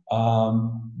activity.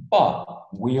 But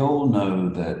we all know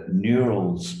that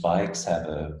neural spikes have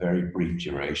a very brief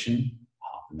duration,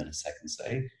 half a millisecond,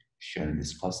 say, shown in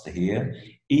this cluster here.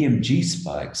 EMG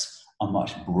spikes are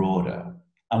much broader,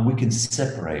 and we can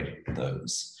separate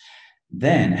those.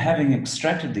 Then, having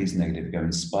extracted these negative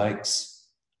going spikes,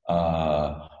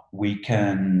 we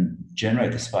can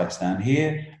generate the spikes down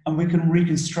here, and we can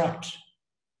reconstruct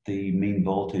the mean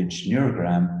voltage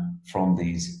neurogram from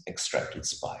these extracted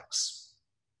spikes.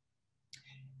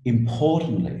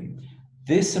 Importantly,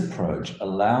 this approach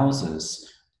allows us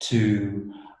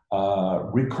to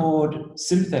record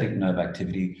sympathetic nerve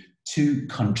activity to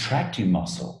contracting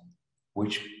muscle,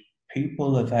 which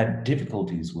people have had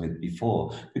difficulties with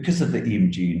before because of the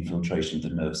EMG infiltration of the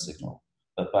nerve signal.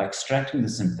 But by extracting the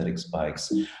sympathetic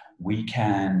spikes, we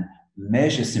can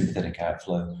measure sympathetic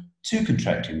outflow to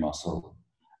contracting muscle.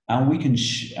 And we can,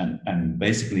 and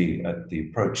basically the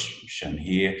approach shown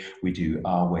here, we do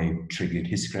R-wave triggered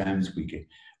histograms.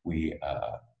 We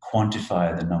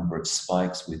quantify the number of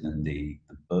spikes within the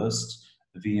burst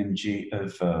of EMG,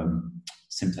 of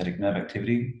sympathetic nerve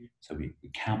activity. So we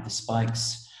count the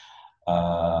spikes,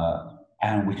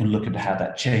 and we can look at how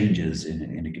that changes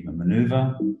in a given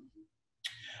maneuver.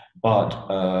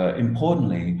 But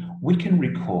importantly, we can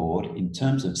record in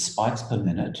terms of spikes per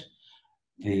minute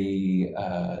the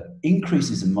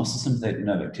increases in muscle sympathetic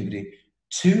nerve activity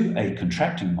to a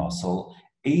contracting muscle,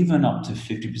 even up to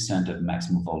 50% of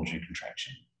maximal voluntary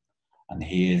contraction. And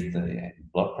here's the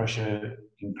blood pressure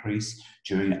increase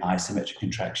during isometric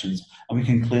contractions. And we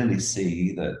can clearly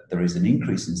see that there is an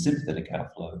increase in sympathetic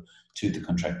outflow to the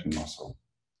contracting muscle.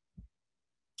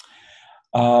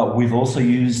 We've also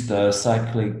used the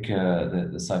cyclic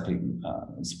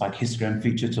spike histogram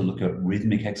feature to look at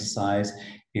rhythmic exercise.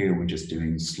 Here we're just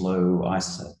doing slow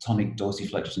isotonic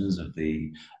dorsiflexions of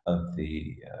the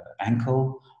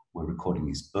ankle. We're recording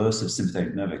these bursts of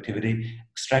sympathetic nerve activity,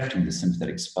 extracting the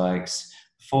sympathetic spikes,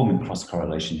 performing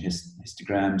cross-correlation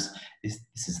histograms. This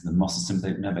is the muscle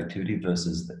sympathetic nerve activity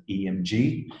versus the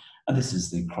EMG, and this is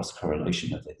the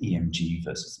cross-correlation of the EMG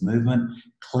versus movement.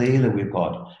 Clearly, we've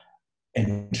got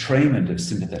entrainment of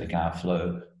sympathetic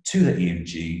outflow to the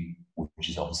EMG, which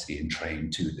is obviously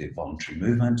entrained to the voluntary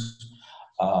movement.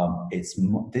 This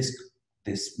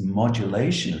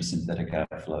modulation of sympathetic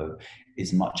outflow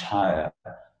is much higher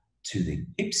to the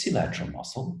ipsilateral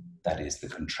muscle, that is the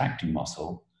contracting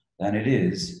muscle, than it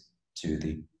is to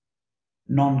the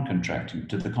non-contracting,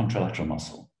 to the contralateral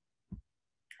muscle.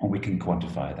 And we can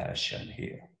quantify that as shown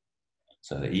here.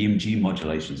 So the EMG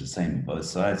modulation is the same on both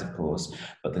sides, of course,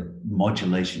 but the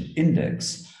modulation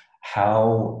index,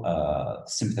 how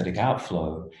sympathetic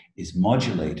outflow is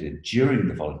modulated during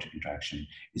the voluntary contraction,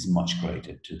 is much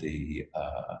greater to the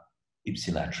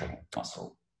ipsilateral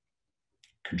muscle,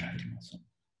 contracting muscle.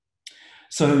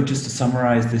 So just to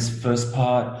summarize this first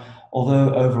part,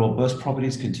 although overall burst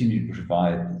properties continue to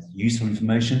provide useful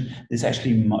information, there's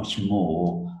actually much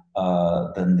more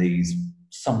than these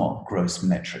somewhat gross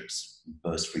metrics,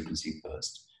 burst frequency,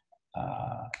 burst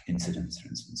incidence, for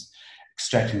instance.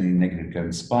 Extracting the negative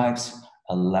going spikes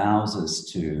allows us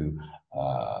to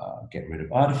get rid of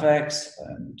artifacts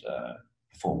and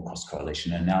perform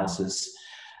cross-correlation analysis.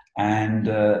 And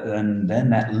then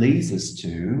that leads us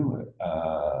to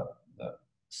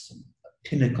some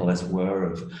pinnacle, as it were,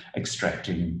 of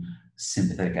extracting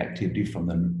sympathetic activity from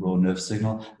the raw nerve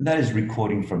signal, and that is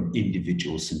recording from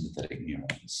individual sympathetic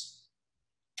neurons.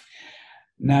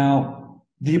 Now,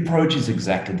 the approach is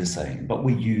exactly the same, but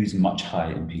we use much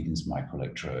higher impedance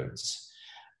microelectrodes.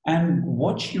 And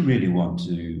what you really want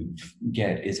to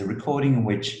get is a recording in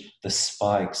which the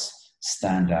spikes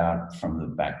stand out from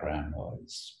the background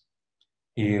noise.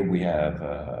 Here we have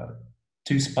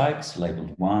 2 spikes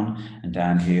labeled 1, and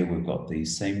down here we've got the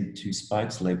same 2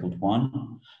 spikes labeled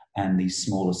 1, and these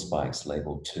smaller spikes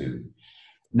labeled 2.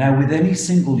 Now, with any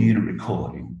single unit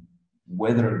recording,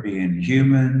 whether it be in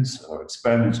humans or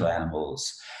experimental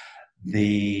animals,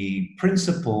 the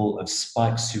principle of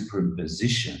spike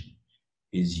superimposition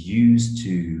is used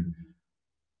to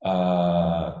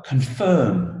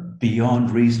confirm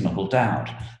beyond reasonable doubt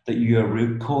that you are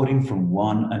recording from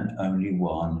one and only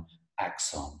one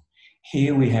axon.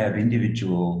 Here we have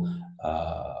individual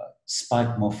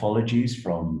spike morphologies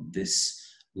from this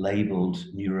labeled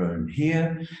neuron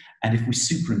here, and if we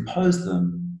superimpose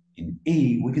them in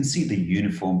E, we can see the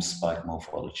uniform spike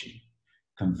morphology.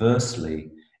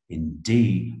 Conversely, in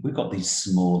D, we've got these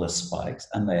smaller spikes,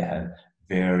 and they have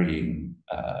varying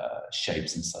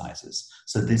shapes and sizes.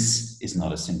 So this is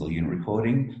not a single unit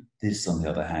recording. This, on the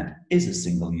other hand, is a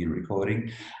single unit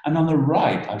recording. And on the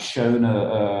right, I've shown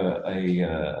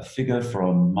a figure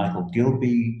from Michael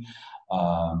Gilby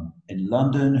in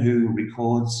London, who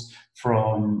records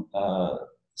from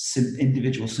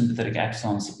individual sympathetic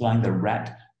axons supplying the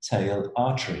rat-tail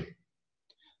artery.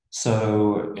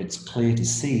 So it's clear to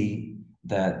see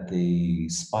that the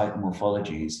spike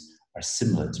morphologies are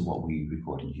similar to what we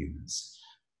record in humans.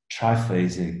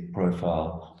 Triphasic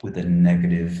profile with a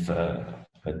negative, a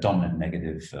dominant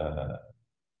negative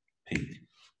peak.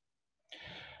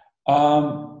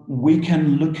 We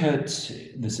can look at,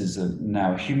 this is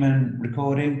now a human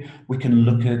recording, we can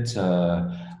look at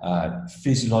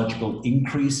physiological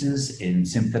increases in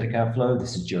sympathetic outflow.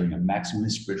 This is during a maximum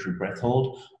inspiratory breath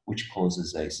hold, which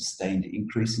causes a sustained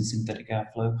increase in sympathetic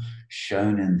outflow,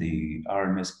 shown in the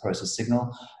RMS process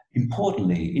signal.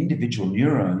 Importantly, individual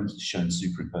neurons, shown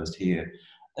superimposed here,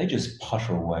 they just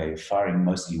putter away, firing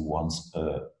mostly once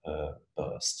per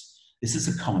burst. This is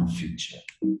a common feature.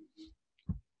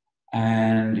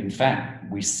 And in fact,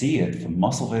 we see it for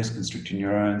muscle vasoconstrictor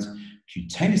neurons,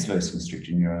 cutaneous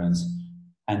vasoconstrictor neurons,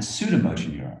 and pseudomotor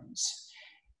neurons.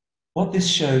 What this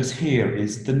shows here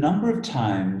is the number of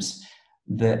times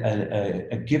that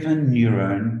a given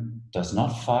neuron does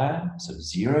not fire, so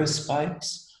 0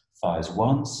 spikes, fires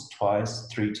once, twice,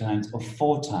 3 times, or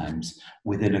 4 times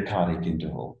within a cardiac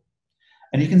interval.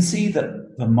 And you can see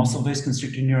that the muscle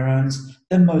vasoconstrictor neurons,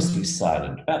 they're mostly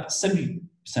silent. About 70%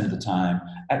 of the time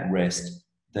at rest,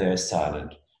 they're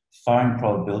silent. Firing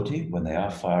probability, when they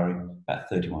are firing, about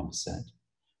 31%.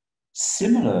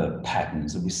 Similar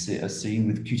patterns that we are seeing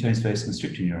with cutaneous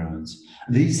vasoconstrictor neurons.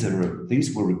 These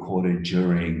were recorded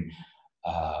during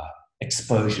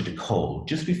exposure to cold,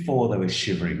 just before they were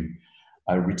shivering.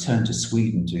 I returned to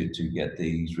Sweden to get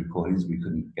these recordings. We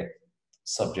couldn't get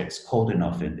subjects cold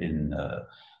enough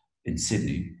in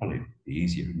Sydney, probably be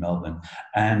easier in Melbourne.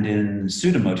 And in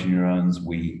pseudomotor neurons,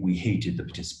 we heated the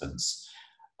participants.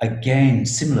 Again,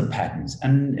 similar patterns.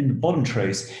 And in the bottom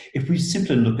trace, if we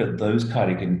simply look at those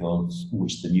cardiac intervals in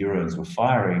which the neurons were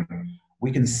firing,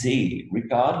 we can see,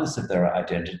 regardless of their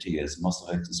identity as muscle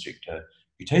vasoconstrictor,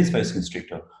 cutaneous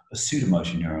vasoconstrictor, or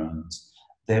pseudomotor neurons,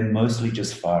 they're mostly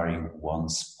just firing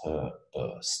once per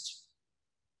burst.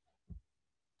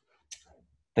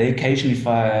 They occasionally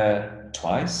fire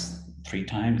twice, 3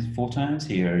 times, 4 times.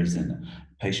 Here is in a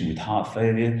patient with heart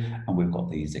failure, and we've got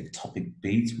these ectopic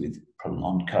beats with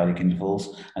prolonged cardiac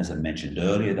intervals. As I mentioned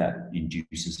earlier, that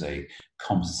induces a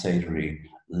compensatory,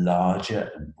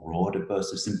 larger and broader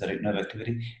burst of sympathetic nerve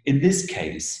activity. In this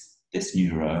case, this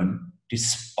neuron,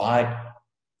 despite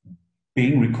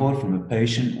being recorded from a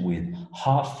patient with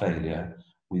heart failure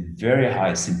with very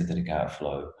high sympathetic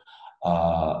outflow,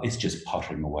 is just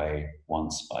puttering away one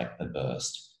spike per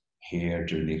burst. Here,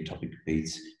 during the ectopic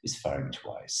beats, is firing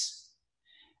twice.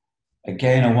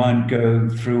 Again, I won't go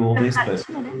through all this, but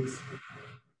 2 minutes.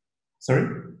 Sorry?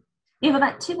 You have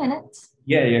about 2 minutes.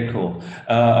 Yeah, cool.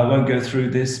 I won't go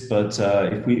through this, but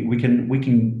if we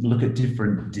can look at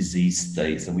different disease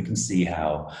states, and we can see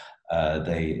how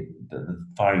the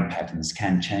firing patterns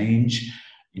can change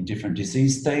in different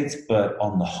disease states, but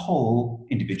on the whole,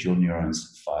 individual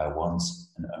neurons fire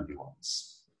once and only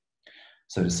once.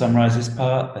 So to summarize this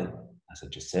part, as I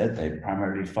just said, they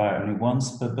primarily fire only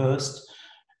once per burst,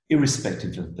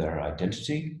 irrespective of their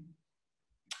identity.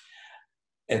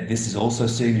 This is also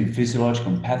seen in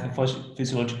physiological and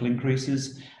pathophysiological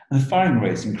increases, and the firing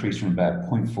rates increase from about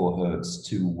 0.4 hertz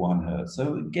to 1 hertz.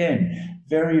 So again,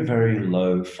 very, very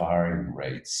low firing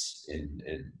rates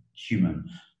in human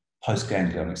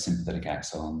postganglionic sympathetic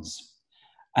axons.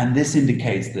 And this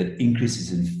indicates that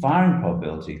increases in firing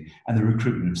probability and the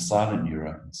recruitment of silent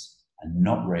neurons and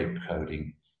not rate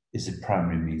coding is the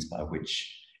primary means by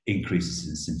which increases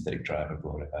in sympathetic drive are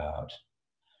brought about.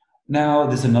 Now,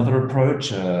 there's another approach.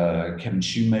 Kevin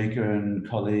Shoemaker and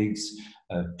colleagues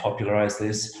popularized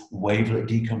this, wavelet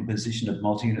decomposition of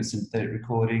multi-unit sympathetic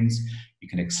recordings. You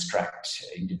can extract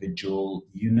individual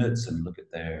units and look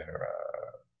at their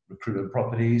recruitment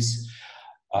properties.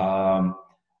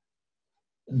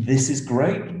 This is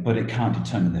great, but it can't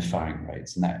determine the firing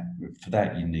rates, and for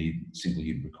that you need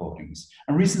single-unit recordings.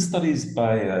 And recent studies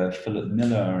by Philip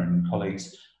Miller and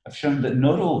colleagues have shown that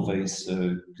not all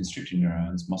vasoconstrictor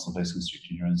neurons, muscle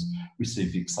vasoconstrictor neurons,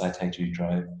 receive excitatory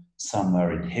drive. Some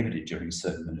are inhibited during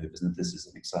certain maneuvers, and this is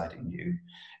an exciting new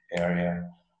area.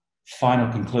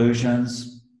 Final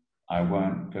conclusions. I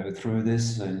won't go through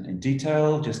this in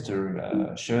detail, just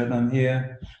to show them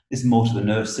here. This is more to the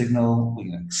nerve signal. We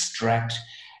can extract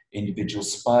individual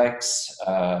spikes.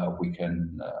 We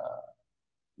can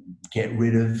get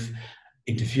rid of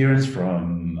interference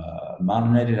from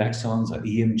myelinated axons or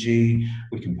EMG.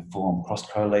 We can perform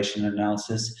cross-correlation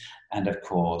analysis. And of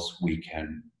course, we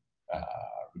can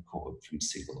record from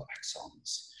single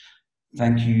axons.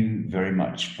 Thank you very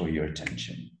much for your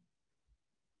attention.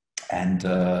 And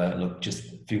look, just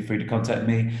feel free to contact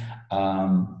me.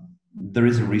 There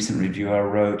is a recent review I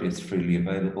wrote. It's freely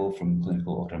available from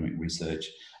Clinical Autonomic Research,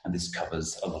 and this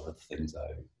covers a lot of the things I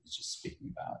was just speaking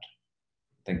about.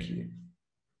 Thank you.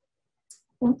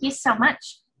 Thank you so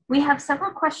much. We have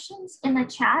several questions in the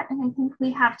chat, and I think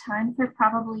we have time for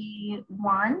probably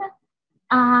one.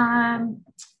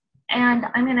 And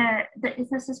I'm gonna,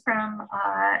 this is from,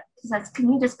 says,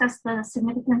 can you discuss the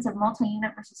significance of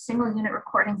multi-unit versus single unit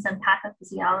recordings in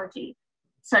pathophysiology,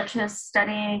 such as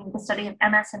studying the study of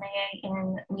MSNA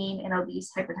in lean and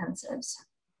obese hypertensives?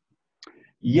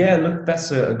 Yeah, look,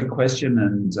 that's a good question.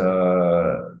 And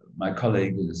my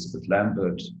colleague, Elizabeth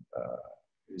Lambert,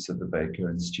 who's at the Baker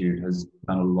Institute, has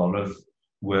done a lot of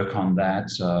work on that,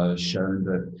 shown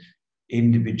that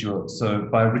so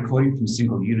by recording from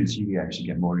single units, you actually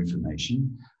get more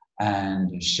information,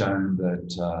 and has shown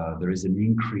that there is an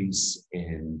increase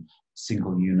in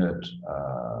single unit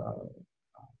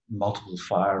multiple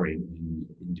firing in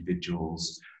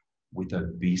individuals with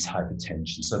obese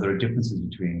hypertension. So there are differences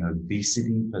between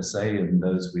obesity per se and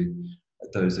those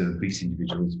obese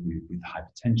individuals with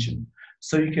hypertension.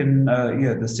 So you can,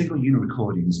 the single unit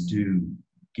recordings do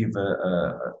give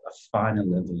a finer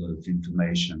level of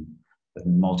information that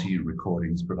multi-unit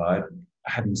recordings provide.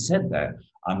 Having said that,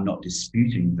 I'm not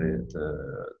disputing the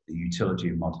utility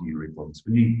of multi-unit recordings.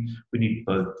 We need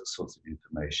both sorts of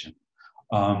information.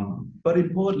 But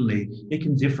importantly, it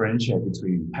can differentiate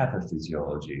between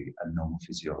pathophysiology and normal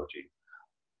physiology.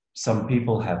 Some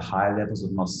people have high levels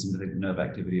of sympathetic nerve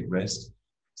activity at rest,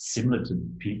 similar to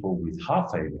people with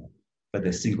heart failure, but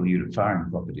their single unit firing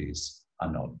properties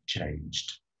are not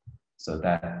changed. So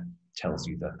that tells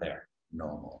you that they're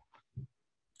normal.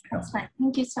 That's fine.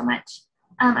 Thank you so much.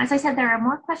 As I said, there are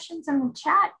more questions in the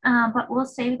chat, but we'll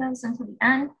save those until the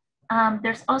end.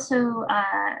 There's also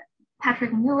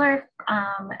Patrick Mueller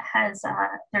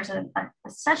there's a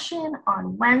session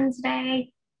on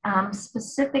Wednesday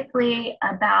specifically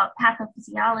about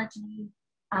pathophysiology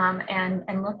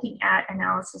and looking at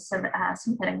analysis of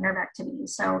sympathetic nerve activity.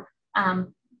 So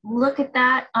look at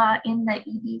that in the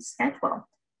ED schedule.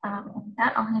 And with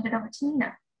that, I'll hand it over to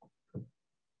Nina.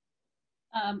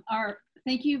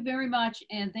 Thank you very much,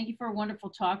 and thank you for a wonderful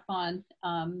talk, Fawn.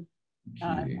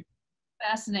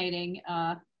 Fascinating.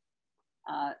 I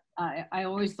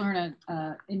always learn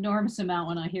an enormous amount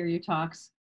when I hear your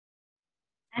talks.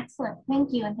 Excellent,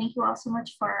 thank you, and thank you all so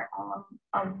much for all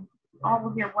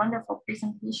of your wonderful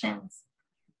presentations.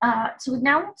 So we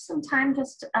now have some time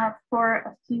just for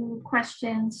a few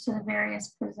questions to the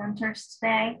various presenters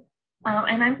today.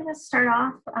 And I'm going to start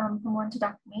off from one to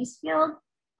Dr. Macefield.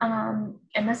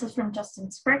 And this is from Justin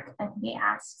Sprick, and he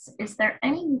asks, is there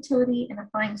any utility in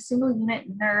applying single unit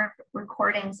nerve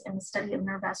recordings in the study of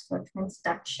neurovascular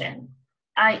transduction,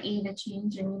 i.e. the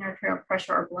change in mean arterial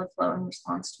pressure or blood flow in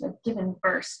response to a given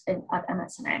burst of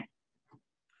MSNA?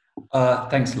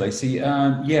 Thanks, Lacey.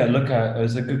 Yeah, look, it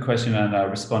was a good question, and I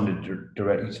responded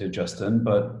directly to Justin,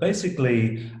 but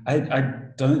basically, I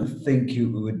don't think it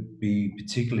would be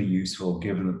particularly useful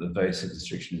given that the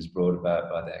vasoconstriction is brought about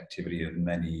by the activity of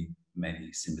many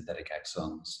sympathetic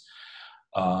axons.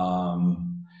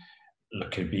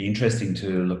 Look, it'd be interesting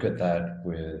to look at that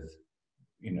with,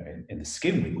 in the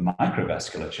skin with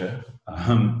microvasculature,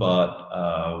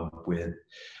 but with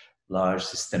large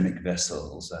systemic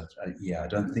vessels, I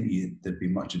don't think there'd be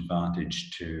much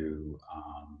advantage to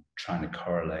trying to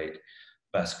correlate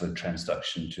vascular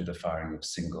transduction to the firing of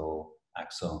single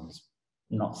axons.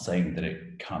 Not saying that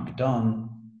it can't be done,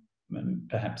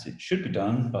 perhaps it should be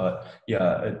done, but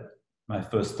yeah, my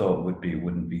first thought would be it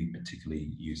wouldn't be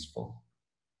particularly useful.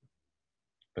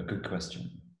 But good question.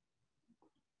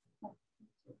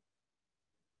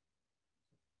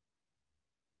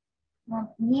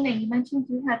 Well, Nina, you mentioned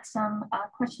you had some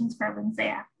questions for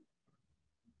Lindsay.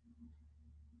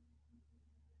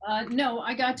 No,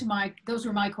 I got to those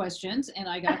were my questions, and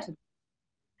I got to.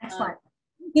 Excellent.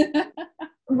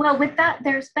 Well, with that,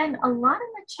 there's been a lot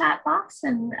in the chat box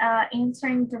and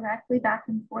answering directly back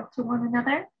and forth to one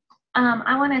another.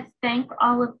 I want to thank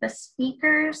all of the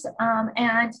speakers,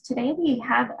 and today we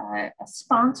have a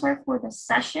sponsor for the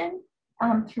session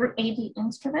through AD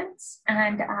Instruments,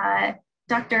 and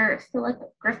Dr. Philip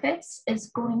Griffiths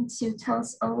is going to tell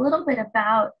us a little bit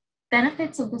about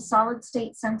benefits of the solid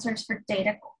state sensors for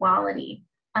data quality.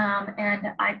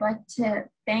 And I'd like to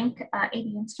thank AD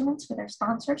Instruments for their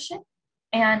sponsorship,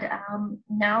 and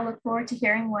now look forward to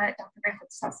hearing what Dr.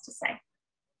 Griffiths has to say.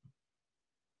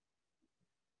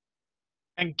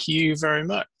 Thank you very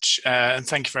much. And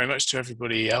thank you very much to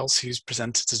everybody else who's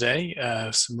presented today.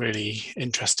 Some really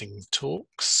interesting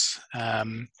talks.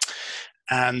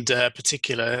 And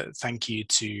particular thank you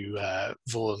to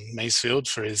Vaughan Masefield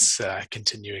for his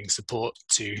continuing support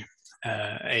to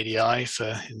ADI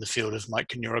in the field of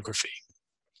microneurography.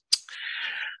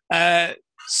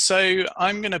 So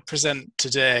I'm going to present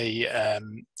today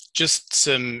just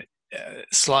some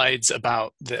slides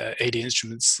about the AD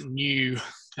Instruments' new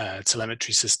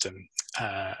telemetry system,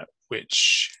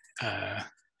 which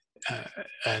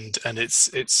and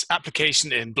its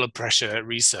application in blood pressure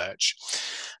research.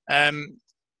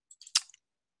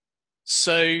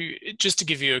 So just to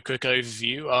give you a quick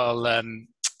overview,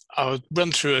 I'll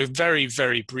run through a very,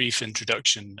 very brief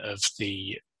introduction of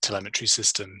the telemetry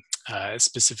system,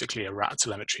 specifically a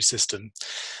radiotelemetry system.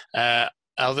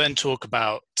 I'll then talk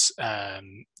about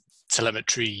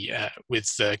telemetry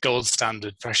with the gold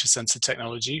standard pressure sensor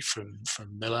technology from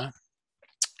Miller.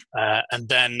 And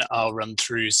then I'll run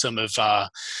through some of our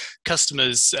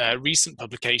customers' recent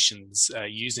publications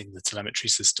using the telemetry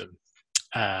system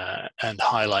and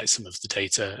highlight some of the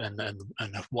data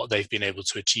and what they've been able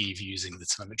to achieve using the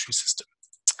telemetry system.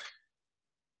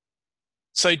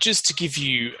 So just to give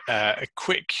you a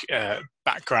quick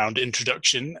background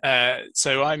introduction,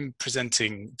 so I'm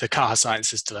presenting the Carha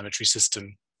Sciences telemetry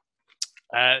system.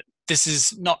 This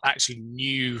is not actually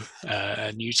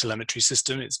a new telemetry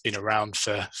system. It's been around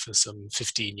for some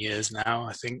 15 years now,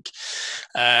 I think.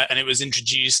 And it was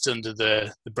introduced under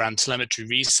the brand Telemetry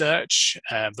Research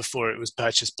before it was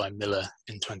purchased by Miller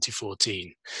in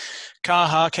 2014.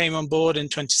 Carha came on board in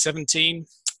 2017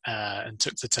 and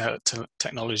took the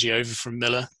technology over from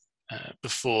Miller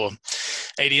before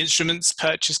AD Instruments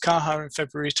purchased Carha in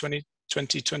February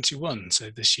 2021, so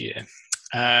this year.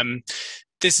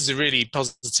 This is a really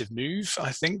positive move,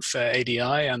 I think, for ADI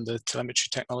and the telemetry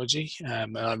technology,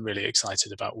 and I'm really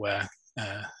excited about where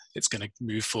it's going to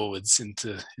move forwards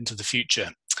into the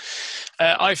future.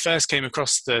 I first came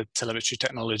across the telemetry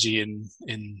technology in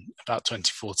about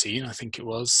 2014, I think it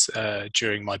was,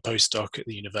 during my postdoc at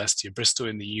the University of Bristol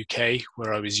in the UK,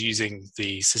 where I was using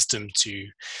the system to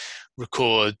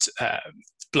record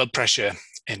blood pressure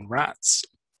in rats.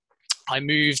 I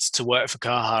moved to work for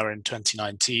Carha in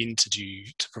 2019 to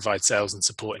provide sales and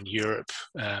support in Europe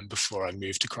before I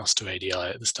moved across to ADI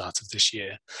at the start of this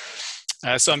year.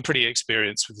 So I'm pretty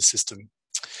experienced with the system.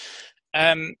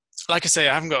 Like I say,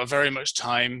 I haven't got very much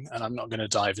time and I'm not going to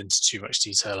dive into too much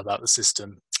detail about the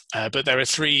system, but there are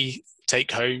three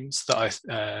take-homes that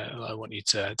I want you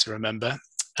to remember.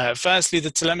 Firstly,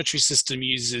 the telemetry system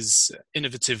uses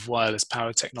innovative wireless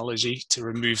power technology to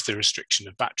remove the restriction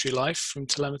of battery life from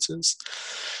telemeters.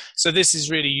 So this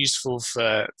is really useful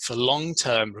for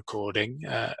long-term recording.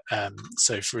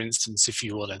 So for instance, if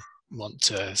you want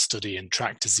to study and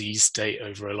track disease state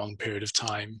over a long period of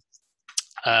time,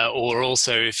 or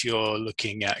also if you're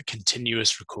looking at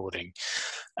continuous recording,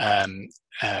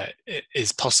 it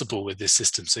is possible with this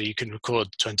system. So you can record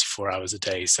 24 hours a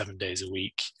day, 7 days a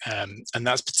week. And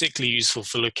that's particularly useful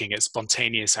for looking at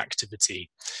spontaneous activity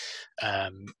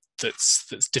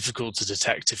that's difficult to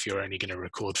detect if you're only going to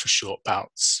record for short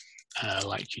bouts,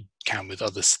 like you can with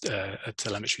other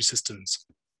telemetry systems.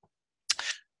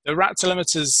 The rat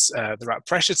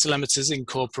pressure telemeters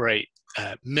incorporate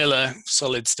Miller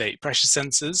solid state pressure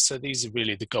sensors. So these are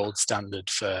really the gold standard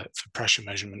for pressure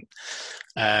measurement,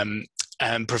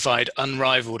 and provide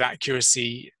unrivaled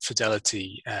accuracy,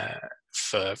 fidelity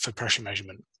for pressure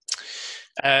measurement.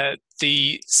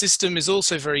 The system is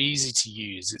also very easy to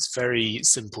use. It's very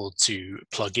simple to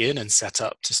plug in and set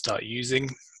up to start using.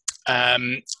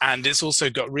 And it's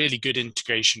also got really good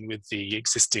integration with the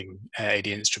existing AD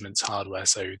Instruments hardware.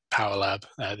 So PowerLab,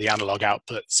 the analog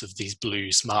outputs of these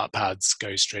blue smart pads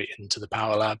go straight into the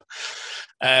PowerLab.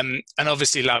 And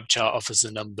obviously LabChart offers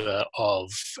a number of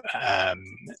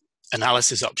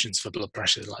analysis options for blood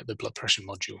pressure, like the blood pressure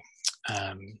module,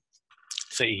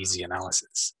 for easy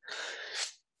analysis.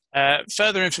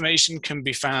 Further information can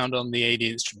be found on the AD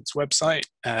Instruments website,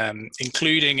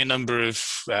 including a number of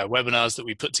webinars that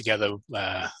we put together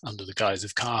under the guise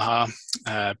of Carha,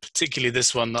 particularly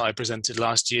this one that I presented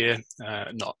last year,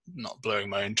 not blowing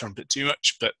my own trumpet too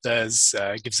much, but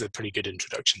gives a pretty good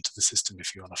introduction to the system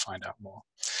if you want to find out more.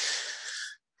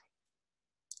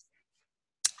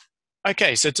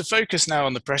 Okay, so to focus now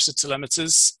on the pressure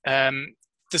telemeters,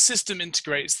 the system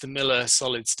integrates the Miller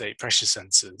solid-state pressure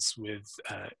sensors with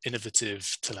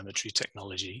innovative telemetry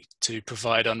technology to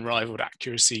provide unrivaled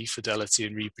accuracy, fidelity,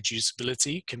 and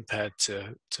reproducibility compared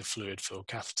to fluid-filled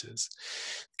catheters.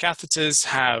 Catheters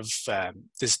have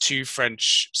this 2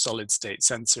 French solid-state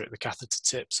sensor at the catheter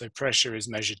tip, so pressure is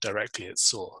measured directly at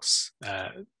source.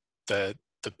 The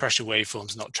the pressure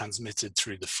waveforms not transmitted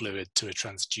through the fluid to a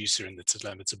transducer in the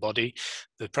telemeter body.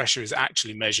 The pressure is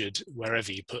actually measured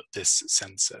wherever you put this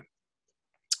sensor.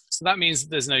 So that means that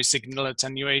there's no signal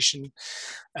attenuation.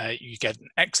 You get an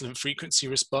excellent frequency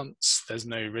response. There's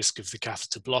no risk of the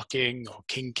catheter blocking or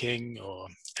kinking or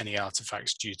any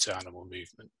artifacts due to animal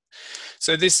movement.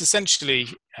 So this essentially,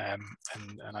 and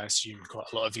I assume quite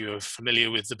a lot of you are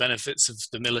familiar with the benefits of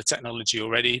the Miller technology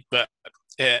already, but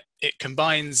it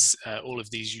combines all of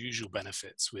these usual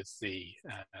benefits with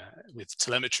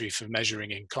telemetry for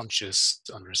measuring in conscious,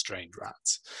 unrestrained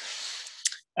rats.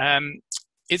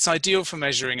 It's ideal for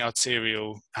measuring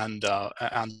arterial and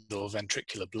or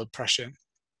ventricular blood pressure.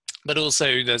 But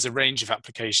also there's a range of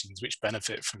applications which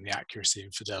benefit from the accuracy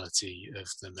and fidelity of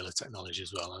the Miller technology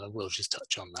as well. And I will just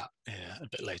touch on that a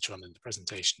bit later on in the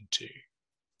presentation too.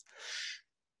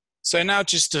 So now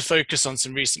just to focus on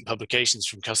some recent publications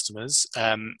from customers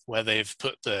where they've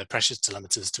put the pressure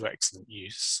telemeters to excellent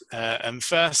use. And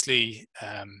firstly,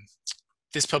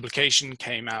 this publication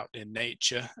came out in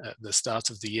Nature at the start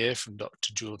of the year from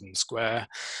Dr. Jordan Square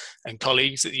and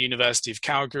colleagues at the University of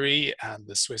Calgary and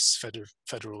the Swiss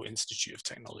Federal Institute of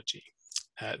Technology.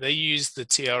 They used the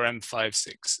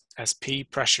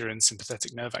TRM56SP pressure and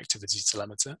sympathetic nerve activity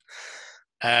telemeter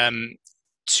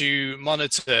to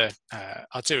monitor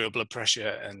arterial blood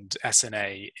pressure and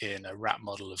SNA in a rat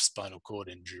model of spinal cord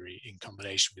injury in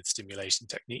combination with stimulation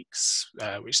techniques,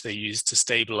 which they used to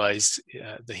stabilize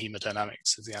the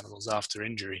hemodynamics of the animals after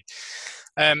injury.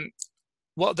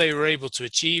 What they were able to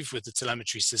achieve with the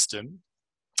telemetry system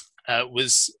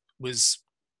was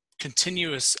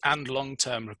continuous and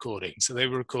long-term recording. So they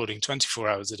were recording 24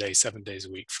 hours a day, 7 days a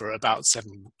week for about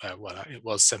 7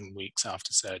 weeks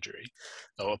after surgery,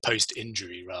 or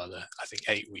post-injury rather, I think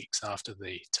 8 weeks after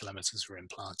the telemeters were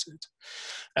implanted.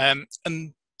 And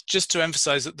just to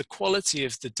emphasize that the quality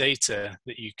of the data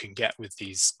that you can get with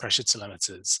these pressure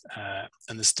telemeters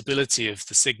and the stability of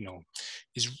the signal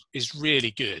is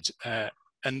really good.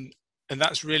 And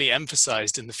that's really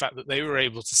emphasized in the fact that they were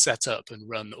able to set up and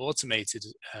run automated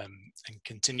and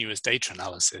continuous data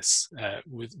analysis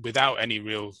without any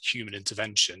real human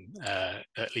intervention,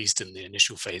 at least in the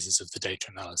initial phases of the data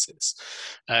analysis.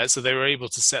 So they were able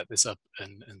to set this up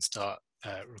and start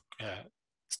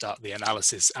the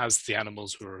analysis as the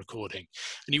animals were recording.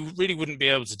 And you really wouldn't be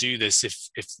able to do this if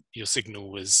your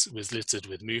signal was littered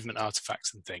with movement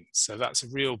artifacts and things. So that's a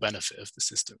real benefit of the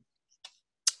system.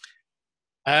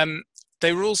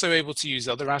 They were also able to use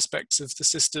other aspects of the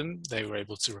system. They were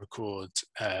able to record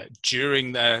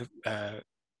during their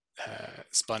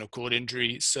spinal cord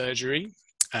injury surgery,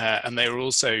 and they were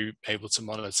also able to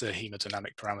monitor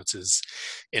hemodynamic parameters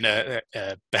in a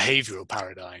behavioral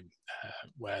paradigm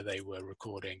where they were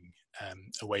recording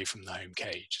away from the home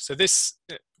cage. So this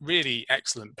really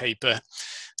excellent paper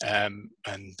and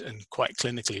quite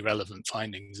clinically relevant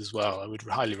findings as well. I would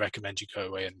highly recommend you go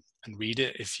away and read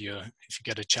it if you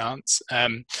get a chance.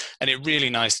 And it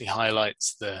really nicely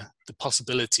highlights the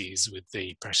possibilities with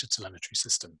the pressure telemetry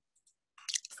system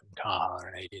from CAHA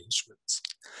and AD Instruments.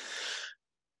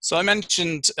 So I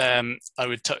mentioned I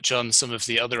would touch on some of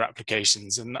the other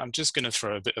applications, and I'm just going to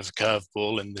throw a bit of a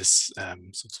curveball in this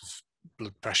sort of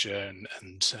blood pressure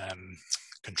and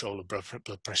control of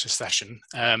blood pressure session.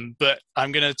 But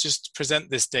I'm going to just present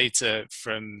this data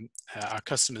from our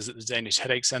customers at the Danish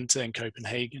Headache Center in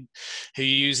Copenhagen, who are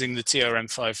using the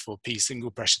TRM54P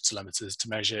single pressure telemeters to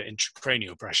measure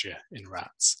intracranial pressure in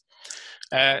rats.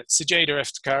 Sajeda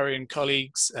Eftekari and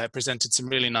colleagues presented some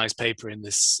really nice paper in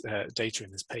this data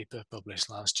in this paper published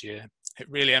last year. It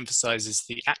really emphasizes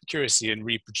the accuracy and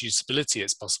reproducibility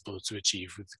it's possible to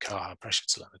achieve with the CAHA pressure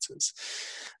telemeters.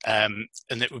 And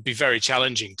it would be very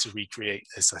challenging to recreate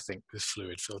this, I think, with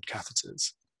fluid-filled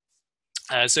catheters.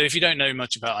 So if you don't know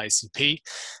much about ICP,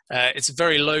 it's a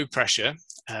very low pressure.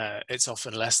 It's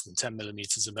often less than 10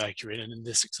 millimeters of mercury. And in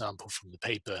this example from the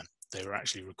paper, they were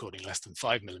actually recording less than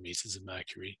 5 millimeters of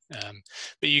mercury.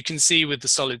 But you can see with the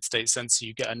solid state sensor,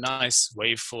 you get a nice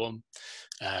waveform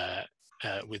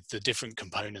with the different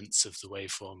components of the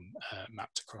waveform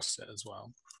mapped across it as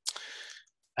well.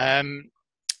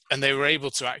 And they were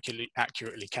able to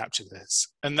accurately capture this.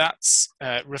 And that's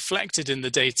reflected in the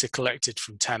data collected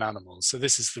from 10 animals. So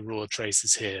this is the raw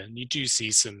traces here. And you do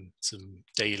see some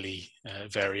daily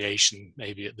variation,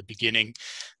 maybe at the beginning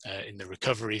in the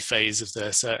recovery phase of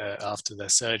their after their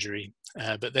surgery.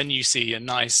 But then you see a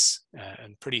nice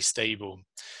and pretty stable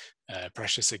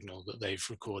pressure signal that they've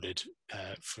recorded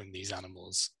from these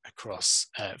animals across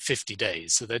 50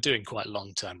 days. So they're doing quite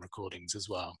long-term recordings as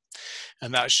well.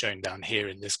 And that's shown down here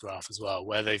in this graph as well,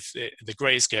 where the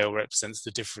grayscale represents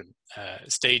the different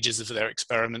stages of their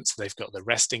experiments. They've got the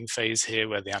resting phase here,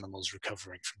 where the animal's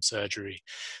recovering from surgery.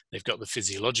 They've got the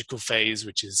physiological phase,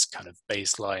 which is kind of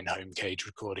baseline home cage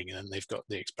recording. And then they've got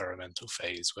the experimental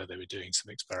phase, where they were doing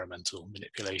some experimental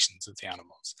manipulations of the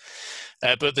animals.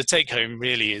 But the take home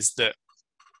really is that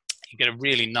you get a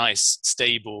really nice,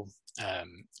 stable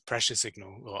pressure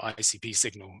signal or ICP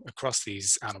signal across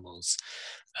these animals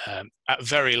at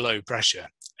very low pressure.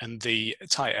 And the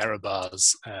tight error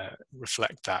bars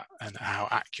reflect that and how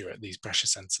accurate these pressure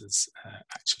sensors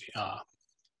actually are,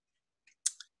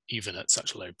 even at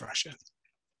such low pressure.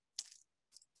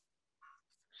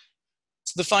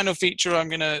 So the final feature I'm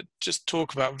going to just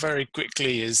talk about very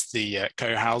quickly is the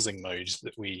co-housing mode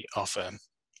that we offer.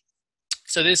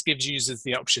 So this gives users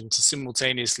the option to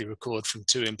simultaneously record from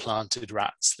 2 implanted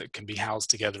rats that can be housed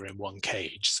together in one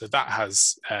cage. So that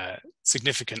has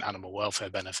significant animal welfare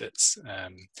benefits.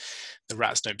 The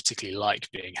rats don't particularly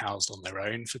like being housed on their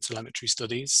own for telemetry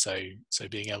studies. So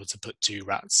being able to put 2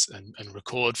 rats and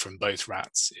record from both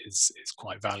rats is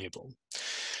quite valuable.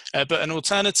 But an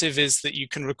alternative is that you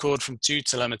can record from 2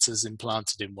 telemeters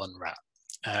implanted in 1 rat.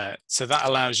 So that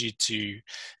allows you to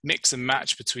mix and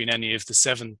match between any of the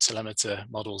 7 telemeter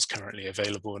models currently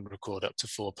available and record up to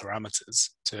 4 parameters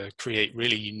to create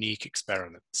really unique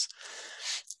experiments.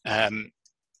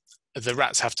 The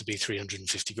rats have to be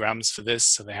 350 grams for this,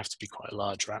 so they have to be quite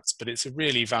large rats, but it's a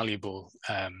really valuable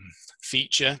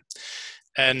feature.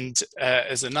 And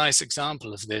as a nice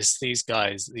example of this, these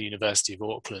guys at the University of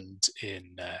Auckland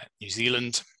in New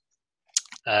Zealand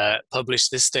published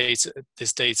this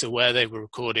data where they were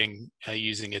recording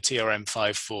using a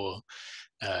TRM54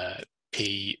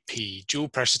 P dual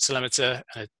pressure telemeter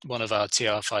and one of our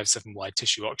TR57Y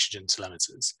tissue oxygen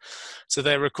telemeters. So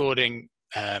they're recording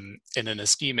in an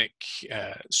ischemic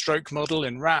stroke model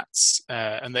in rats,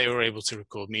 and they were able to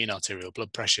record mean arterial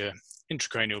blood pressure,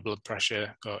 intracranial blood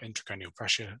pressure, or intracranial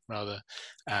pressure rather,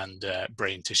 and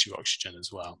brain tissue oxygen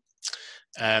as well.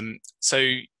 So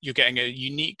you're getting a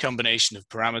unique combination of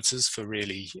parameters for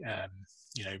really,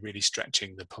 really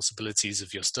stretching the possibilities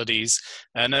of your studies,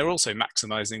 and they're also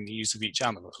maximizing the use of each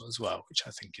animal as well, which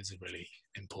I think is a really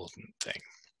important thing.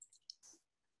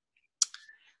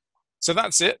 So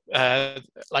that's it.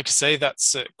 Like I say,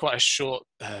 that's quite a short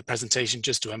presentation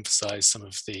just to emphasize some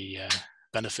of the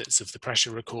benefits of the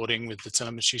pressure recording with the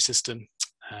telemetry system.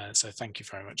 So thank you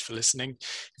very much for listening.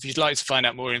 If you'd like to find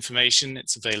out more information,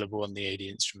 it's available on the AD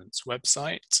Instruments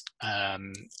website,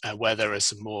 where there are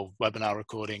some more webinar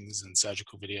recordings and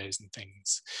surgical videos and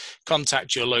things.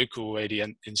 Contact your local AD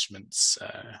Instruments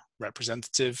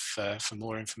representative for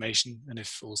more information. And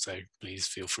if also, please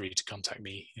feel free to contact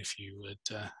me if you would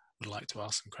like to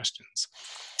ask some questions.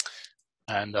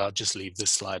 And I'll just leave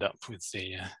this slide up with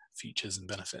the features and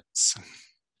benefits.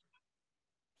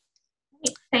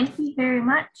 Thank you very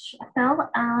much, Phil.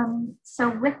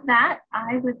 So with that,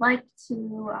 I would like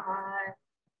to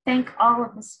thank all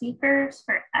of the speakers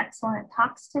for excellent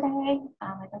talks today.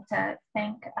 I'd like to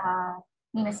thank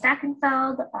Nina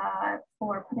Stackenfeld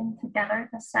for putting together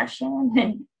the session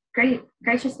and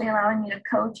graciously allowing me to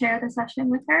co-chair the session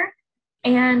with her.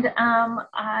 And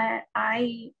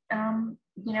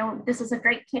this is a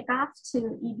great kickoff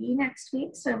to ED next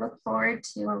week. So I look forward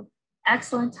to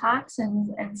excellent talks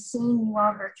and seeing you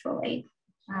all virtually.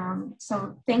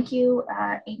 So thank you,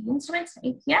 AD Instruments,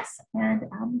 APS,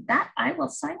 and that I will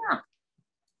sign off.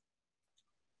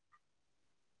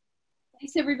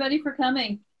 Thanks everybody for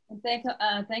coming, and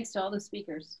thanks to all the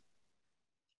speakers.